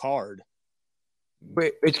full card.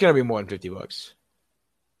 But it's going to be more than $50.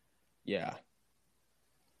 Yeah.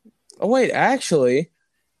 Oh wait, actually,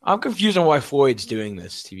 I'm confused on why Floyd's doing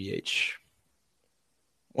this. TBH.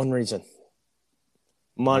 One reason.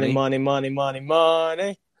 Money.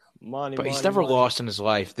 But he's never lost in his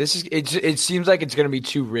life. It seems like it's going to be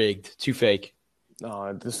too rigged, too fake.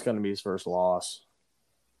 No, this is going to be his first loss.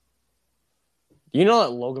 You know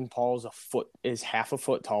that Logan Paul is half a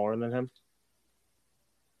foot taller than him?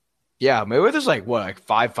 Yeah, Mayweather's like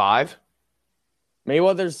 5'5"?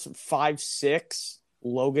 Mayweather's 5'6".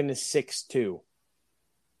 Logan is 6'2".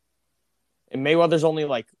 And Mayweather's only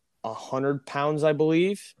like 100 pounds, I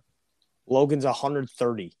believe. Logan's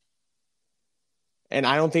 130. And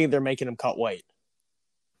I don't think they're making him cut weight.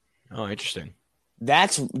 Oh, interesting.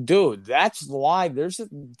 That's why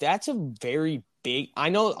that's a very big. I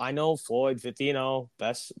know Floyd, 50-0,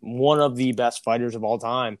 one of the best fighters of all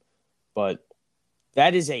time, but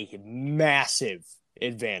that is a massive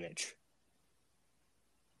advantage.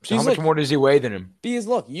 So how much more does he weigh than him? Because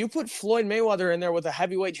look, you put Floyd Mayweather in there with a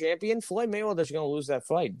heavyweight champion, Floyd Mayweather's going to lose that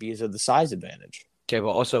fight because of the size advantage. Okay, but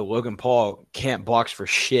also Logan Paul can't box for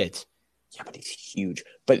shit. Yeah, but he's huge.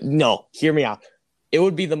 But no, hear me out. It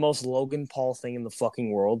would be the most Logan Paul thing in the fucking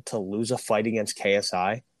world to lose a fight against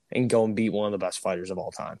KSI and go and beat one of the best fighters of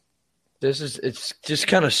all time. It's just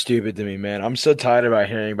kind of stupid to me, man. I'm so tired about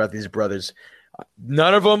hearing about these brothers.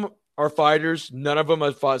 None of them are fighters. None of them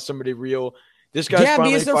have fought somebody real. This guy's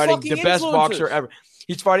finally fighting the best boxer ever.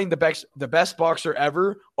 He's fighting the best boxer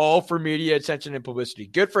ever, all for media attention and publicity.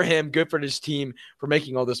 Good for him. Good for his team for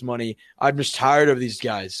making all this money. I'm just tired of these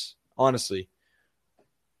guys, honestly.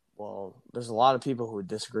 Well, there's a lot of people who would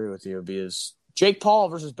disagree with you because Jake Paul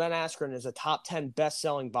versus Ben Askren is a top 10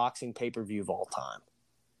 best-selling boxing pay-per-view of all time.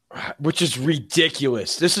 Which is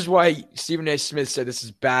ridiculous. This is why Stephen A. Smith said this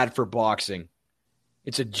is bad for boxing.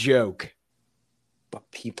 It's a joke. But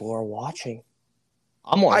people are watching.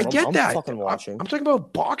 I get that. I'm fucking watching. I'm talking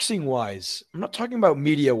about boxing-wise. I'm not talking about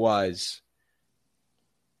media-wise.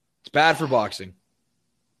 It's bad for boxing.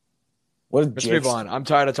 Let's move on. I'm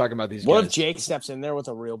tired of talking about these guys. What if Jake steps in there with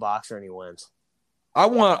a real boxer and he wins? I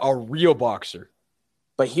want a real boxer.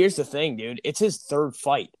 But here's the thing, dude. It's his third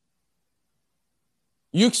fight.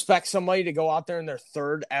 You expect somebody to go out there in their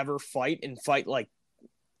third ever fight and fight like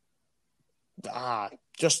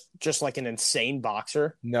just like an insane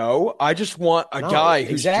boxer? No, I just want a guy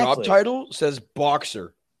whose job title says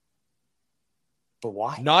boxer. But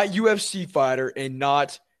why? Not UFC fighter and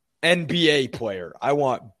not NBA player. I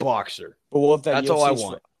want boxer. But what if That's all I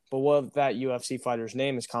want. But what if that UFC fighter's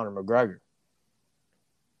name is Conor McGregor?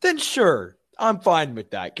 Then sure, I'm fine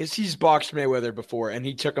with that because he's boxed Mayweather before and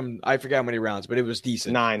he took him, I forget how many rounds, but it was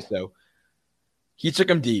decent. 9. So he took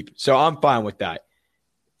him deep. So I'm fine with that.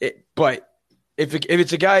 But if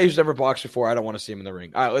it's a guy who's never boxed before, I don't want to see him in the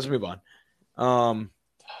ring. All right, let's move on.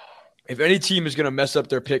 If any team is going to mess up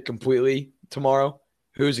their pick completely tomorrow,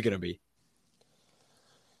 who's it going to be?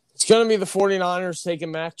 It's going to be the 49ers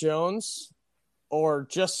taking Mac Jones, or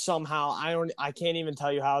just somehow I can't even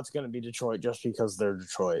tell you how it's going to be Detroit just because they're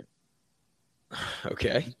Detroit.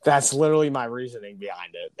 Okay. That's literally my reasoning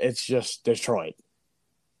behind it. It's just Detroit.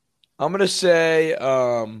 I'm going to say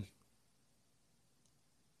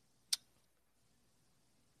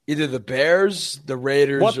either the Bears, the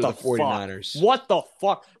Raiders, or the 49ers. Fuck? What the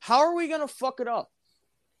fuck? How are we going to fuck it up?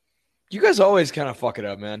 You guys always kind of fuck it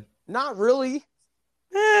up, man. Not really.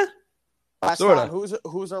 Sort of.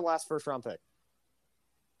 Who's our last first round pick?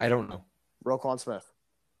 I don't know. Roquan Smith.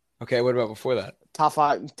 Okay, what about before that? Top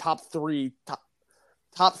three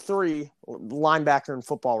linebacker in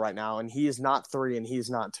football right now, and he is not 3 and he's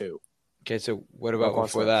not 2. Okay, so what about Roquan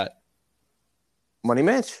before Smith. that? Money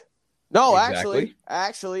Mitch. No, Exactly.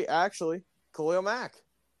 actually, Khalil Mack.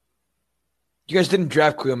 You guys didn't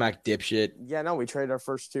draft Khalil Mack, dipshit. Yeah, no, we traded our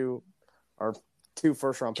two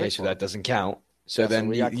first round Okay, picks. so that doesn't count. So Yeah, so then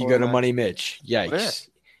we you got go Khalil to Mack. Money Mitch. Yikes. Yeah.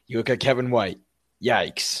 You look at Kevin White.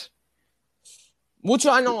 Yikes. Which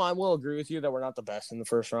I know I will agree with you that we're not the best in the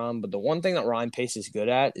first round, but the one thing that Ryan Pace is good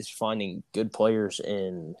at is finding good players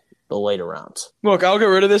in the later rounds. Look, I'll get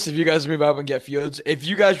rid of this if you guys move up and get Fields. If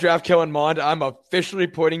you guys draft Kellen Mond, I'm officially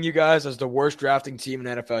putting you guys as the worst drafting team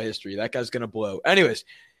in NFL history. That guy's going to blow. Anyways,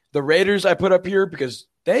 the Raiders I put up here because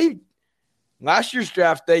last year's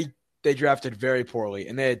draft, they drafted very poorly,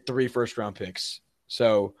 and they had 3 first-round picks.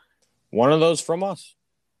 So One of those from us.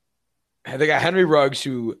 they got Henry Ruggs,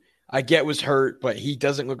 who I get was hurt, but he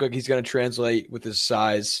doesn't look like he's going to translate with his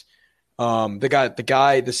size. They got the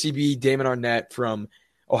CB Damon Arnett from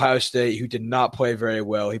Ohio State, who did not play very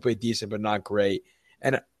well. He played decent, but not great.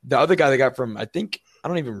 And the other guy they got from, I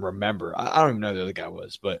don't even remember. I don't even know who the other guy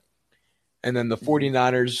was. And then the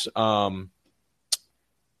 49ers,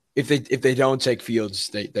 if they don't take Fields,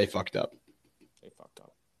 they fucked up. They fucked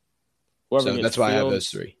up. Whoever So that's why I have those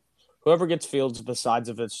 3. Whoever gets Fields, besides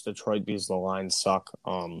if it's Detroit because the Lions suck,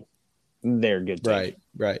 they're a good team.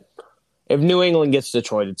 Right. If New England gets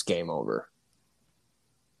Detroit, it's game over.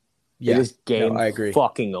 Yeah, it is game I agree.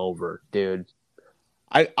 fucking over, dude.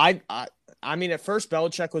 I mean, at first,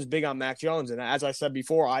 Belichick was big on Mac Jones, and as I said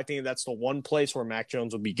before, I think that's the one place where Mac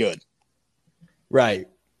Jones would be good. Right.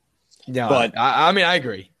 Yeah, But I mean, I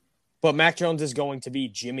agree. But Mac Jones is going to be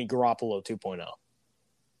Jimmy Garoppolo 2.0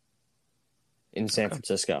 in San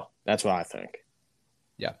Francisco. That's what I think.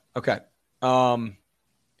 Yeah. Okay.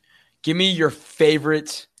 Give me your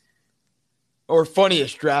favorite or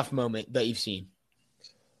funniest draft moment that you've seen.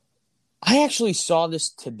 I actually saw this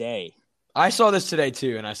today. I saw this today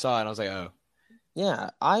too, and I saw it and I was like, oh.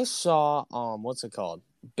 Yeah, I saw what's it called?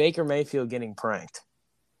 Baker Mayfield getting pranked.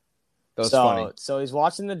 That was funny. So he's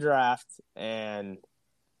watching the draft and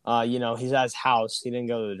he's at his house. He didn't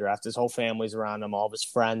go to the draft. His whole family's around him, all of his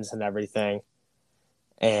friends and everything.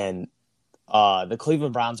 And the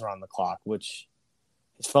Cleveland Browns are on the clock, which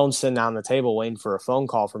his phone's sitting on the table waiting for a phone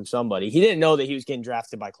call from somebody. He didn't know that he was getting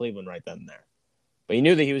drafted by Cleveland right then and there. But he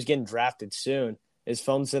knew that he was getting drafted soon. His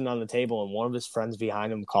phone's sitting on the table, and one of his friends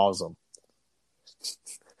behind him calls him.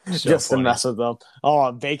 Just funny. to mess with them.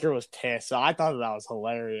 Oh, Baker was pissed. So I thought that was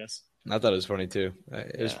hilarious. I thought it was funny too.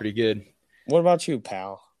 It was pretty good. What about you,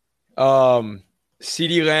 pal?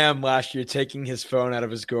 CeeDee Lamb last year taking his phone out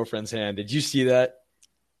of his girlfriend's hand. Did you see that?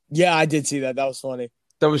 Yeah, I did see that. That was funny.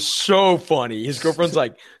 That was so funny. His girlfriend's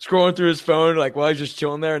like scrolling through his phone, like while he's just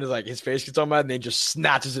chilling there, and his face gets all mad, and then just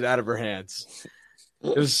snatches it out of her hands.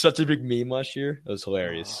 It was such a big meme last year. It was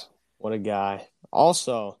hilarious. What a guy.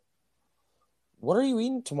 Also, what are you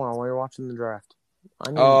eating tomorrow while you're watching the draft?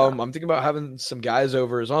 I'm thinking about having some guys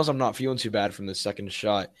over, as long as I'm not feeling too bad from the second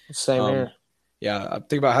shot. Same here. Yeah, I'm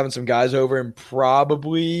thinking about having some guys over, and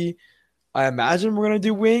probably, I imagine we're going to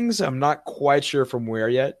do wings. I'm not quite sure from where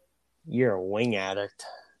yet. You're a wing addict.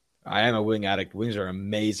 I am a wing addict. Wings are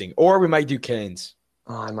amazing. Or we might do Canes.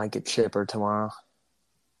 Oh, I might get Chipper tomorrow.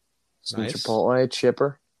 Some Nice. Chipotle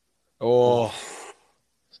Chipper. Oh.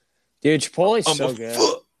 Dude, Chipotle's so good.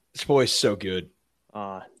 Chipotle's so good.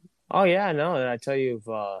 Oh, yeah, I know. And I tell you,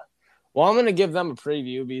 well, I'm going to give them a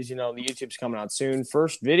preview because, the YouTube's coming out soon.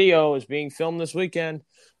 First video is being filmed this weekend.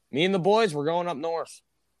 Me and the boys, we're going up north.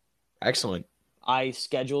 Excellent. I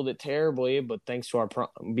scheduled it terribly, but thanks to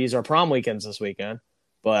these are prom weekends this weekend.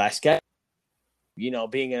 But I scheduled,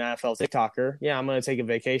 being an NFL TikToker, yeah, I'm gonna take a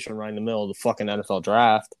vacation right in the middle of the fucking NFL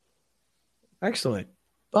draft. Excellent.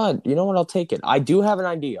 But you know what? I'll take it. I do have an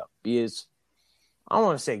idea because I don't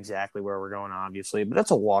want to say exactly where we're going, obviously, but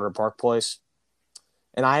that's a water park place.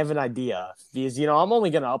 And I have an idea because, I'm only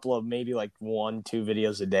going to upload maybe like 1-2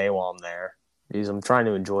 videos a day while I'm there because I'm trying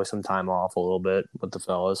to enjoy some time off a little bit with the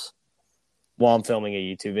fellas while I'm filming a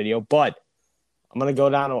YouTube video. But I'm going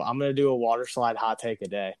to do a water slide hot take a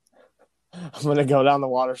day. I'm going to go down the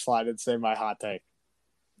water slide and say my hot take.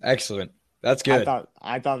 Excellent. That's good.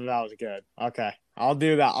 I thought that was good. Okay. I'll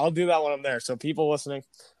do that. I'll do that when I'm there. So people listening,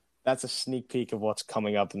 that's a sneak peek of what's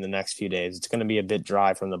coming up in the next few days. It's going to be a bit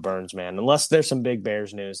dry from the Burns, man. Unless there's some big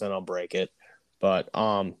Bears news, then I'll break it. But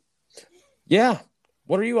yeah.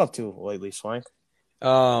 What are you up to lately, Swank?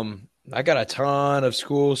 I got a ton of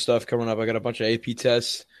school stuff coming up. I got a bunch of AP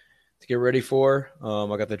tests to get ready for.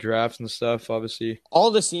 I got the drafts and stuff, obviously.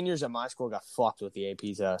 All the seniors at my school got fucked with the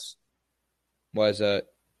AP test. Why is that?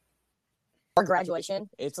 Our graduation,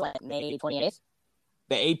 it's like May 28th.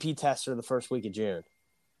 The AP tests are the first week of June.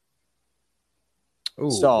 Ooh,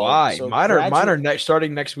 why? Mine are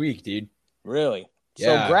starting next week, dude. Really?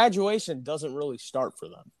 Yeah. So graduation doesn't really start for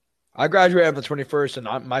them. I graduate on the 21st,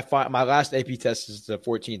 and my last AP test is the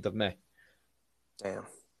 14th of May. Damn.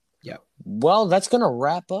 Yeah. Well, that's going to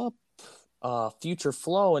wrap up Future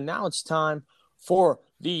Flow, and now it's time for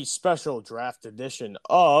the special draft edition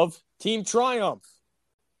of Team Triumph.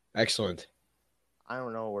 Excellent. I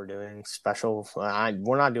don't know what we're doing special.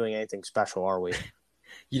 We're not doing anything special, are we?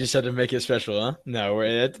 You just had to make it special, huh? No,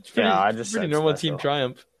 I just pretty said normal special. Team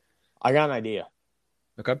Triumph. I got an idea.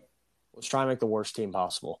 Okay. Let's try and make the worst team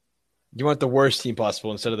possible. You want the worst team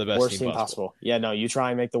possible instead of the best worst team possible. Yeah, no, you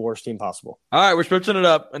try and make the worst team possible. All right, we're switching it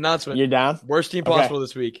up. Announcement. You're down? Worst team possible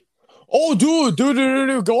this week. Oh, dude.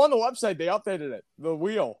 Go on the website. They updated it. The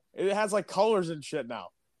wheel. It has like colors and shit now.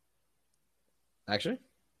 Actually?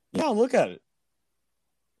 Yeah, look at it.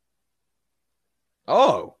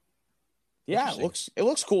 Oh. Yeah, it looks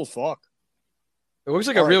cool as fuck. It looks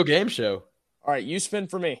like a real game show. All right, you spin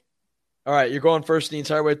for me. All right, you're going first the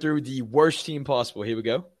entire way through the worst team possible. Here we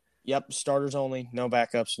go. Yep, starters only. No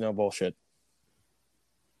backups, no bullshit.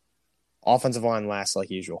 Offensive line last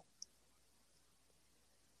like usual.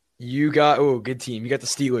 You got good team. You got the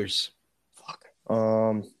Steelers. Fuck.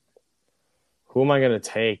 Who am I gonna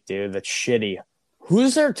take, dude? That's shitty.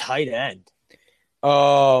 Who's their tight end?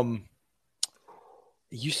 It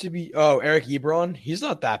used to be Eric Ebron. He's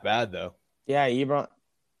not that bad though. Yeah,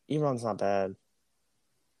 Ebron's not bad.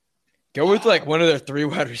 Go with like one of their 3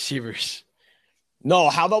 wide receivers.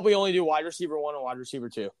 No, how about we only do wide receiver 1 and wide receiver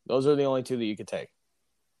 2? Those are the only 2 that you could take.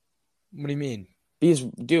 What do you mean? Because,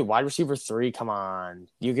 dude, wide receiver 3, come on.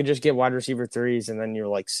 You could just get wide receiver 3s and then you're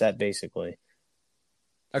like set basically.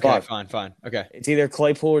 Okay, fine. Okay. It's either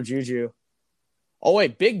Claypool or Juju. Oh,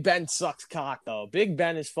 wait, Big Ben sucks cock, though. Big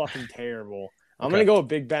Ben is fucking terrible. I'm going to go with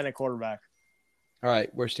Big Ben at quarterback. All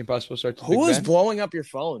right, worst team possible starts with Who Big is Ben? blowing up your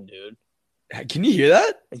phone, dude? Can you hear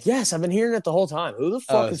that? Yes, I've been hearing it the whole time. Who the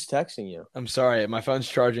fuck is texting you? I'm sorry. My phone's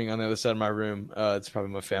charging on the other side of my room. It's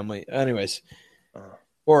probably my family. Anyways.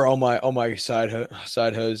 Or all my side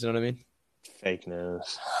hoes, you know what I mean? Fake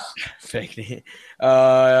news. Fake news.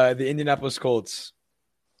 The Indianapolis Colts.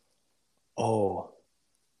 Oh.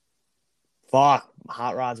 Fuck.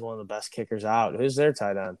 Hot Rod's one of the best kickers out. Who's their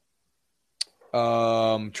tight end?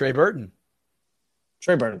 Trey Burton.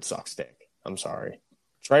 Trey Burton sucks dick. I'm sorry.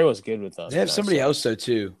 Trey was good with us. They have somebody else, though,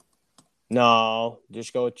 too. No,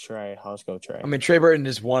 just go with Trey. I'll just go with Trey. I mean, Trey Burton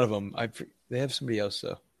is one of them. They have somebody else,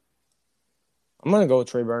 though. I'm going to go with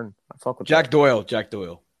Trey Burton. I fuck with Jack Doyle.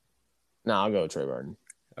 No, I'll go with Trey Burton.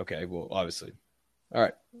 Okay, well, obviously. All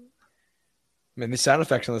right. Man, the sound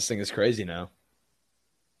effects on this thing is crazy now.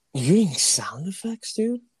 You're using sound effects,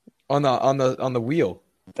 dude? On the wheel.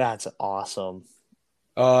 That's awesome.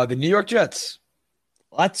 The New York Jets.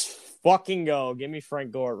 Let's fucking go. Give me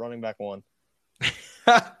Frank Gore at running back 1.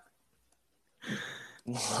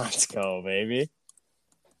 Let's go, baby.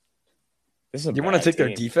 This is you want to take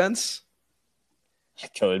their defense? I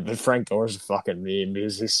could, but Frank Gore's a fucking meme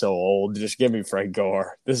because he's so old. Just give me Frank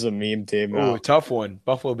Gore. This is a meme team now. Oh, tough one.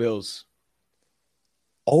 Buffalo Bills.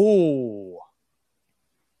 Oh.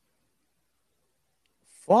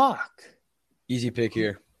 Fuck. Easy pick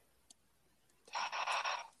here.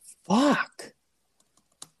 Fuck.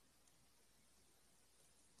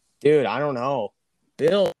 Dude, I don't know.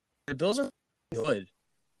 The Bills are good.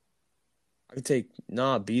 I could take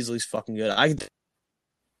Beasley's fucking good. I could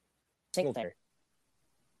Singletary.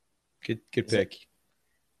 Good pick.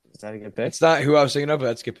 Is that a good pick? It's not who I was thinking of, but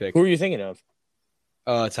that's a good pick. Who are you thinking of?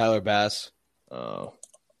 Tyler Bass. Oh.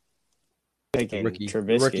 Taking Rookie.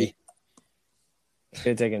 Trubisky. Could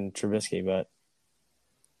have taken Trubisky, but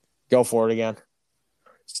go for it again.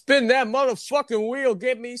 Spin that motherfucking wheel.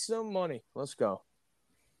 Get me some money. Let's go.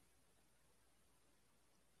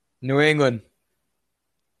 New England.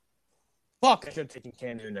 Fuck, I should have taken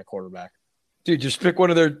Cam Newton at quarterback. Dude, just pick one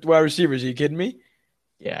of their wide receivers. Are you kidding me?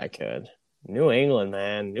 Yeah, I could. New England,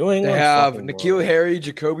 man. New England. They have N'Keal Harry,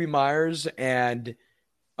 Jacoby Myers, and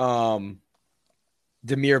Damiere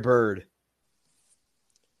Byrd.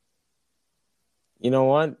 You know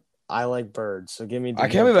what? I like birds, so give me. I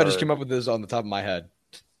can't believe I just came up with this on the top of my head.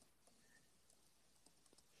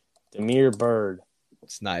 Damiere Byrd.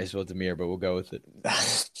 It's nice about Damiere, but we'll go with it.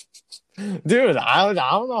 Dude, I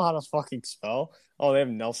don't know how to fucking spell. Oh, they have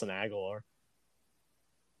Nelson Aguilar.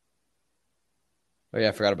 Oh, yeah,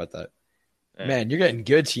 I forgot about that. Yeah. Man, you're getting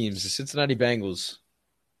good teams. The Cincinnati Bengals.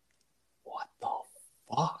 What the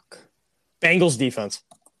fuck? Bengals defense.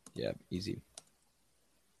 Yeah, easy.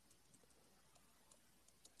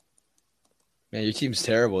 Man, your team's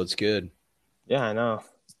terrible. It's good. Yeah, I know.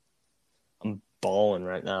 I'm balling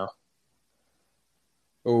right now.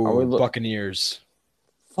 Oh, Buccaneers.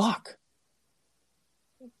 Fuck.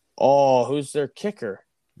 Oh, who's their kicker?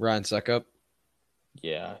 Ryan Suckup.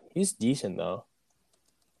 Yeah, he's decent, though.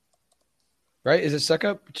 Right? Is it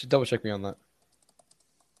Suckup? Just double check me on that.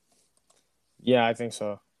 Yeah, I think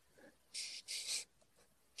so.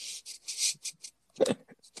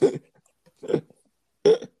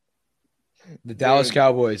 The Dallas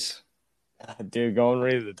Cowboys. Dude, go and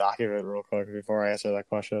read the document real quick before I answer that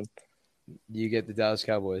question. You get the Dallas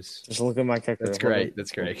Cowboys. Just look at my kicker. That's great.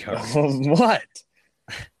 That's great. What?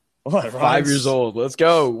 What? 5 years old. Let's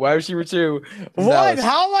go. Wide receiver 2. What? Dallas.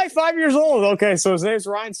 How am I 5 years old? Okay, so his name's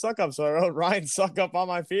Ryan Suckup. So I wrote Ryan Suckup on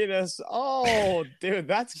my penis. Oh, dude,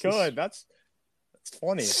 that's good. That's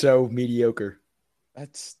funny. So mediocre.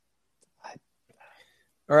 That's.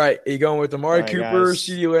 All right. Are you going with Amari Cooper, guys.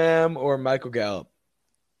 CeeDee Lamb, or Michael Gallup?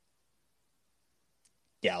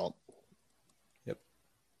 Gallup. Yep.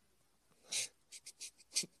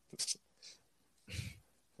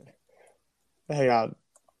 Hang on.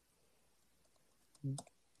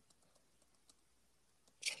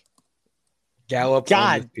 Gallup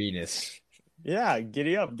God. on his penis. Yeah,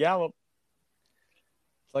 giddy up, Gallup.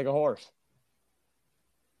 It's like a horse.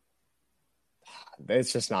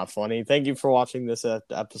 It's just not funny. Thank you for watching this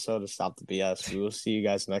episode of Stop the BS. We will see you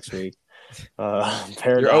guys next week.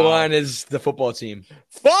 Your O-line is the football team.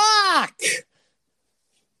 Fuck!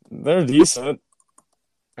 They're decent.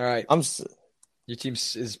 All right. Your team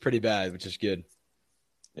is pretty bad, which is good.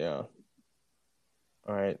 Yeah.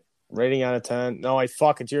 All right. Rating out of 10. No,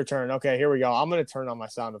 fuck. It's your turn. Okay, here we go. I'm going to turn on my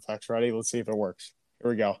sound effects. Ready? Let's see if it works.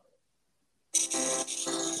 Here we go.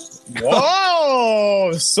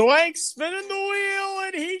 Whoa! Swank spinning the wheel,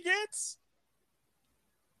 and he gets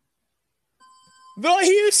the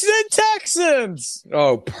Houston Texans.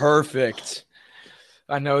 Oh, perfect.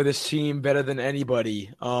 I know this team better than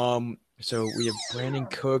anybody. So we have Brandon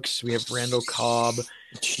Cooks. We have Randall Cobb.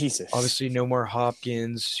 Jesus. Obviously, no more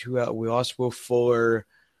Hopkins. We lost Will Fuller.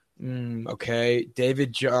 Okay.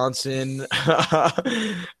 David Johnson.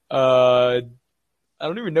 I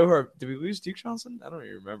don't even know did we lose Duke Johnson? I don't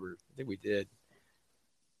even remember. I think we did.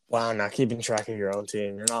 Wow, not keeping track of your own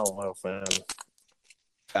team. You're not a loyal fan.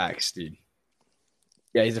 Facts, dude.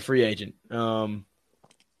 Yeah, he's a free agent.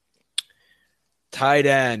 Tight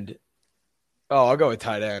end. Oh, I'll go with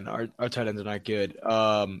tight end. Our tight ends are not good.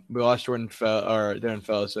 We lost Darren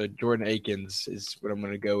Fell, so Jordan Akins is what I'm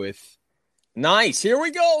going to go with. Nice. Here we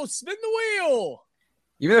go. Spin the wheel.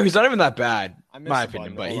 Even though he's not even that bad, in my the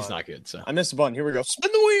opinion, button. but Hold he's on. not good. So I missed the button. Here we go.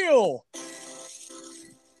 Spin the wheel.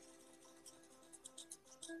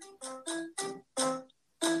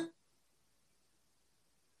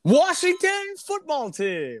 Washington football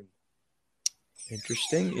team.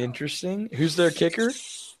 Interesting. Who's their kicker?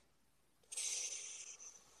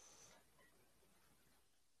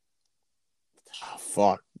 Oh,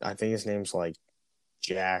 fuck. I think his name's like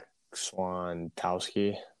Jack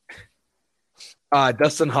Swantowski.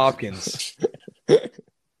 Dustin Hopkins.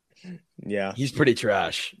 Yeah. He's pretty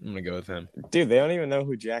trash. I'm going to go with him. Dude, they don't even know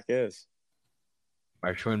who Jack is.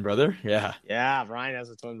 My twin brother? Yeah. Yeah, Ryan has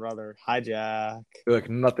a twin brother. Hi, Jack. They look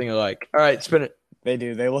nothing alike. All right, spin it. They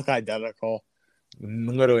do. They look identical.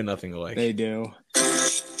 Literally nothing alike. They do.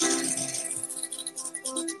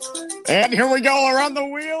 And here we go around the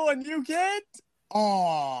wheel, and you get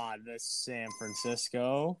the San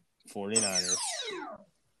Francisco 49ers.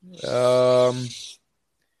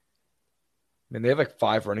 Man, they have like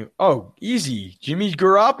 5 running. Oh, easy. Jimmy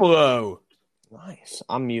Garoppolo. Nice.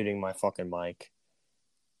 I'm muting my fucking mic.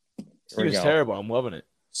 He was terrible. I'm loving it.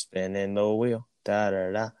 Spinning the wheel. Da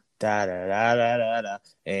da da. Da da da da da da.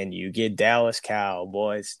 And you get Dallas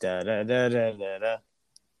Cowboys. Da da da da da da.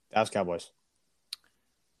 Dallas Cowboys.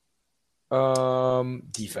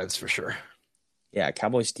 Defense for sure. Yeah,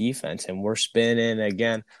 Cowboys defense, and we're spinning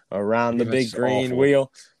again around the Defense big is green awful.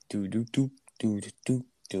 wheel. Do do do do do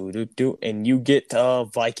do do do, and you get the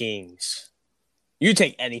Vikings. You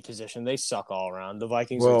take any position; they suck all around. The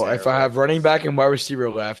Vikings. Well, are if I have running back and wide receiver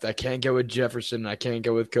left, I can't go with Jefferson. I can't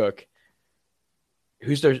go with Cook.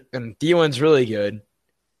 Who's their and Thielen's really good.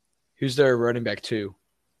 Who's their running back 2?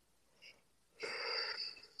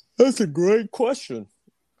 That's a great question.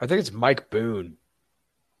 I think it's Mike Boone.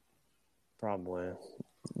 Probably.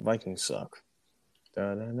 Vikings suck.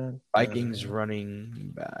 Vikings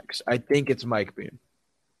running backs. I think it's Mike Boone.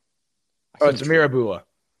 Oh, it's Amir Abdullah.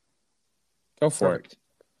 Go for Perfect.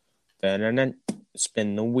 it.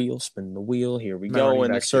 Spin the wheel, spin the wheel. Here we My go running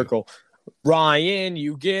in the back circle. Ryan,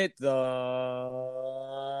 you get the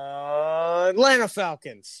Atlanta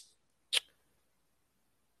Falcons.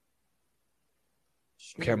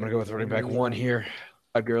 Okay, I'm going to go with running back 1 here.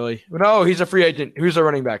 Gurley. No, he's a free agent. Who's the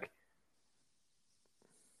running back?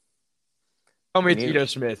 Tell me it's Ito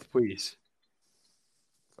Smith, please.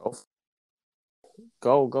 Go,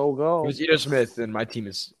 go, go. It was Ito Smith, and my team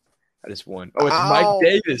is – I just won. Oh, it's Mike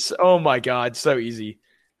Davis. Oh, my God. So easy.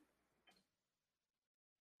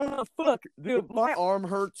 Fuck. Dude, my arm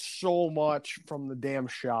hurts so much from the damn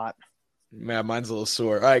shot. Man, mine's a little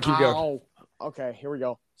sore. All right, keep going. Okay, here we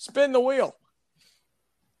go. Spin the wheel.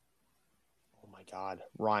 Oh, my God.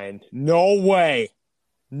 Ryan, no way.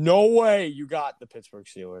 No way you got the Pittsburgh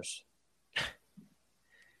Steelers.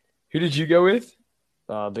 Who did you go with?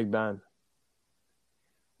 Big Ben.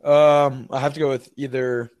 I have to go with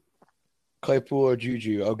either Claypool or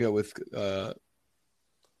Juju. I'll go with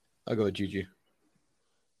Juju.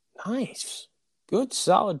 Nice. Good,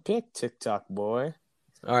 solid pick, TikTok boy.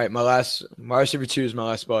 All right, my receiver 2 is my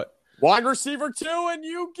last spot. Wide receiver 2, and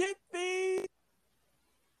you get the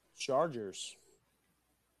Chargers.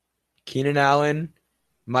 Keenan Allen,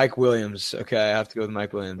 Mike Williams. Okay, I have to go with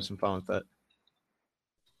Mike Williams. I'm fine with that.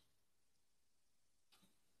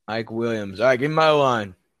 Mike Williams. All right, give me my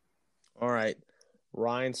line. All right.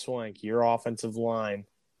 Ryan Swank, your offensive line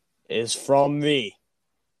is from the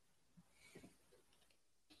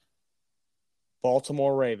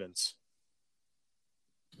Baltimore Ravens.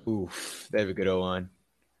 Oof, they have a good O-line.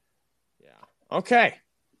 Yeah. Okay.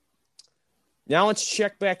 Now let's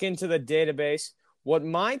check back into the database what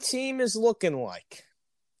my team is looking like.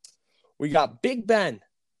 We got Big Ben,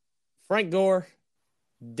 Frank Gore,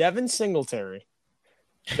 Devin Singletary,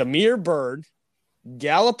 Damiere Byrd,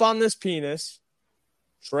 Gallup on this penis,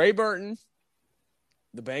 Trey Burton,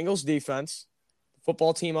 the Bengals defense,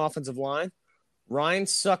 football team offensive line, Ryan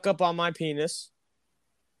suck up on my penis,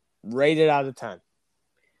 rated out of 10.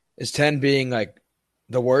 Is 10 being like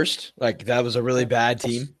the worst? Like that was a really bad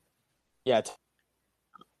team? Yeah.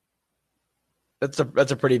 That's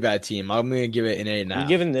a pretty bad team. I'm going to give it an 8.5. I'm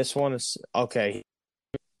giving this one okay.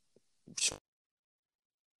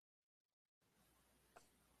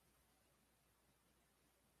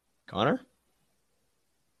 Connor?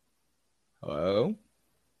 Hello?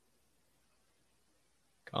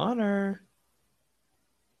 Connor?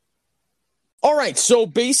 All right, so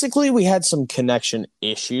basically we had some connection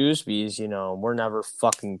issues because, we're never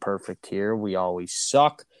fucking perfect here. We always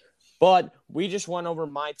suck. But we just went over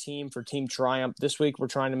my team for Team Triumph. This week we're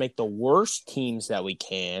trying to make the worst teams that we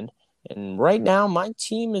can. And right now my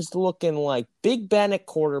team is looking like Big Ben at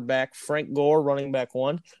quarterback, Frank Gore running back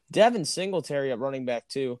 1, Devin Singletary at running back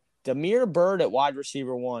 2, Damiere Byrd at wide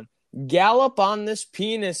receiver 1, Gallup on this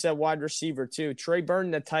penis at wide receiver 2, Trey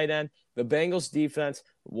Burton at tight end, the Bengals defense,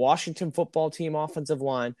 Washington football team offensive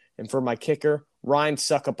line, and for my kicker, Ryan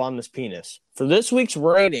suck up on this penis. For this week's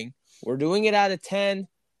rating, we're doing it out of 10,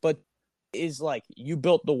 but is like you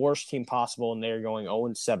built the worst team possible and they're going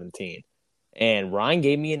 0-17. And Ryan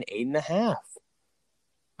gave me an 8.5.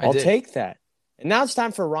 I'll take that. And now it's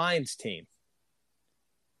time for Ryan's team.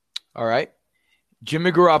 All right.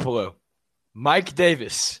 Jimmy Garoppolo, Mike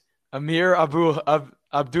Davis, Amir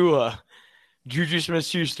Abdullah, Juju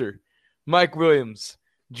Smith-Schuster, Mike Williams,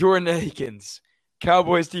 Jordan Akins,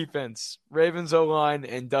 Cowboys defense, Ravens O-line,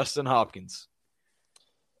 and Dustin Hopkins.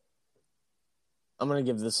 I'm going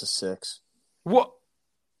to give this a 6. What?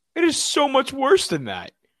 It is so much worse than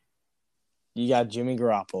that. You got Jimmy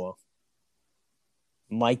Garoppolo,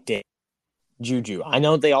 Mike Davis, Juju. I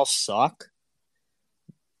know they all suck,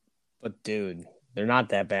 but dude, They're not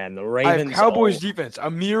that bad. The I have Ravens. Cowboys defense.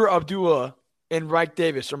 Amir Abdullah and Reich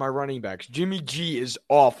Davis are my running backs. Jimmy G is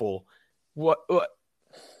awful. What?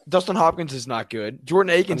 Dustin Hopkins is not good. Jordan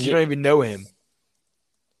Akins, you don't even know him.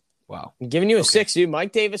 Wow. I'm giving you a 6, dude.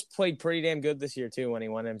 Mike Davis played pretty damn good this year, too, when he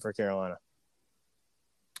went in for Carolina.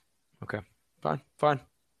 Okay. Fine. I'll give it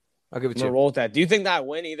I'm to going to you. roll with that. Do you think that I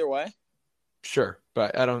win either way? Sure,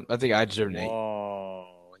 but I think I deserve an 8.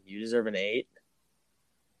 Whoa. You deserve an 8?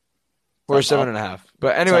 Or a 7.5.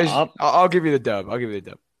 But anyways, up. I'll give you the dub.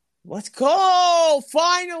 Let's go!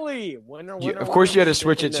 Finally! Winner, Of course, you had to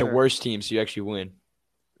switch it to worst team so you actually win.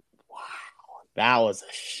 Wow. That was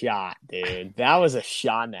a shot, dude. That was a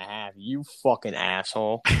shot and a half. You fucking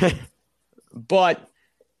asshole. But,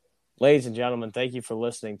 ladies and gentlemen, thank you for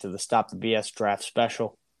listening to the Stop the BS Draft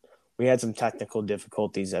Special. We had some technical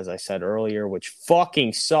difficulties, as I said earlier, which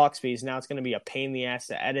fucking sucks because now it's going to be a pain in the ass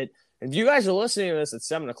to edit. And if you guys are listening to this at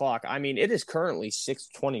 7 o'clock, I mean, it is currently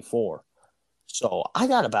 6:24. So I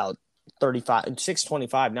got about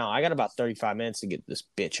 6:25 now. I got about 35 minutes to get this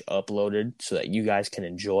bitch uploaded so that you guys can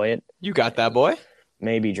enjoy it. You got that, boy.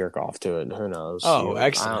 Maybe jerk off to it. Who knows? Oh,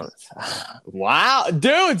 excellent. Wow.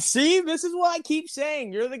 Dude, see? This is what I keep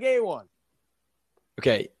saying. You're the gay one.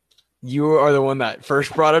 Okay. You are the one that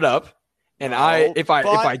first brought it up. And if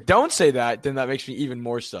I don't say that, then that makes me even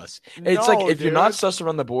more sus. It's like if you're not sus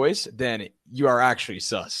around the boys, then you are actually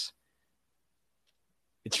sus.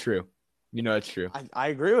 It's true. You know it's true. I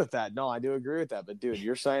agree with that. No, I do agree with that. But dude,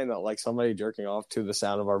 you're saying that like somebody jerking off to the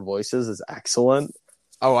sound of our voices is excellent.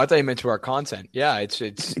 Oh, I thought you meant to our content. Yeah, it's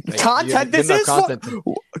like, content. This is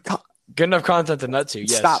good enough content to nut to.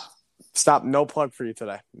 Yes. Stop. No plug for you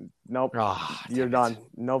today. Nope. You're done.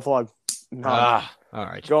 No plug. No. All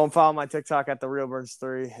right. Go and follow my TikTok at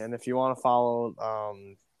TheRealBirds3. And if you want to follow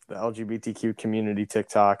the LGBTQ community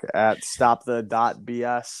TikTok at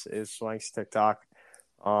StopThe.BS is Swank's TikTok.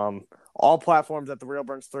 All platforms at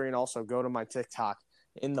TheRealBirds3, and also go to my TikTok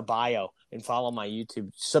in the bio and follow my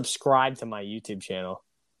YouTube. Subscribe to my YouTube channel.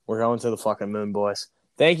 We're going to the fucking moon, boys.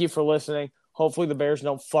 Thank you for listening. Hopefully the Bears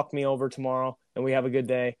don't fuck me over tomorrow and we have a good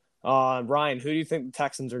day. Ryan, who do you think the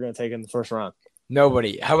Texans are going to take in the first round?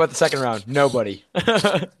 Nobody. How about the second round? Nobody.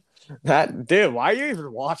 Dude, why are you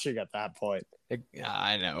even watching at that point?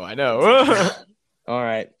 I know. All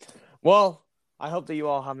right. Well, I hope that you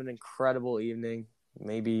all have an incredible evening.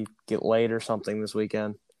 Maybe get laid or something this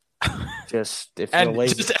weekend.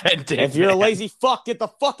 If you're a lazy fuck, get the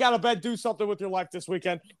fuck out of bed. Do something with your life this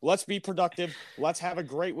weekend. Let's be productive. Let's have a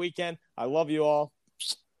great weekend. I love you all.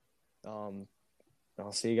 I'll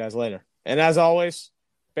see you guys later. And as always,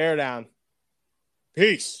 bear down.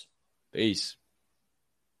 Peace. Peace.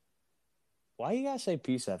 Why you gotta say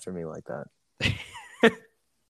peace after me like that?